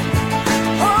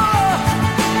 Oh,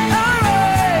 hooray.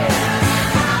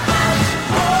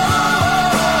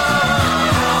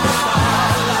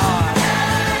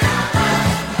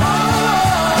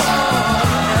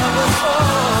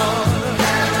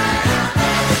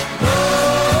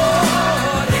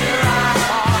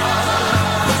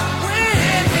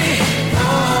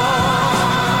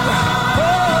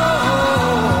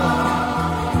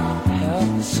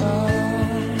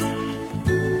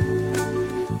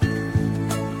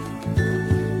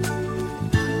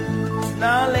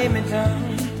 Now lay me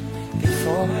down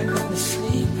before I go to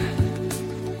sleep.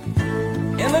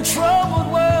 In the troubled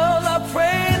world, I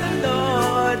pray the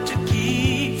Lord to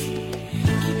keep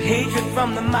hatred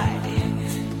from the mighty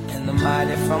and the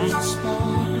mighty from the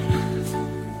small.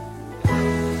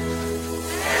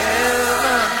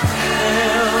 Heaven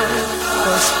help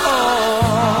us all.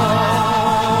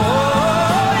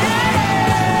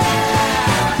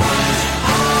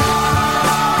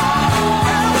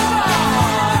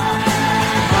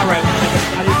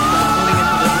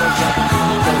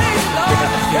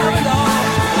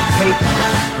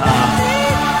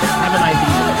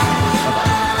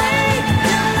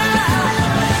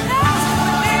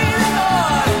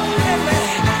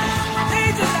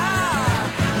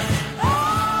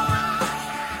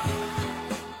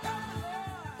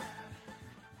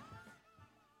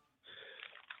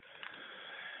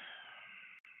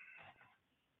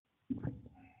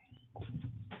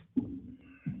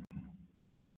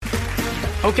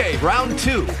 Okay, round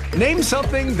two. Name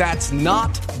something that's not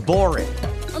boring.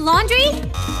 A laundry?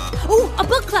 Ooh, a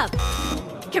book club.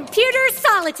 Computer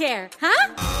solitaire,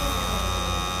 huh?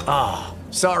 Ah,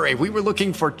 oh, sorry, we were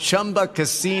looking for Chumba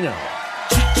Casino.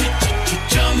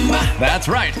 That's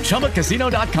right,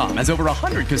 ChumbaCasino.com has over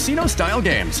 100 casino-style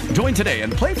games. Join today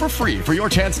and play for free for your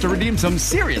chance to redeem some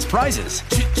serious prizes.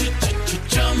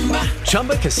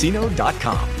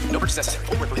 ChumbaCasino.com. No purchase necessary.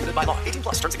 Void where prohibited by law. 18+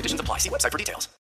 terms and conditions apply. See website for details.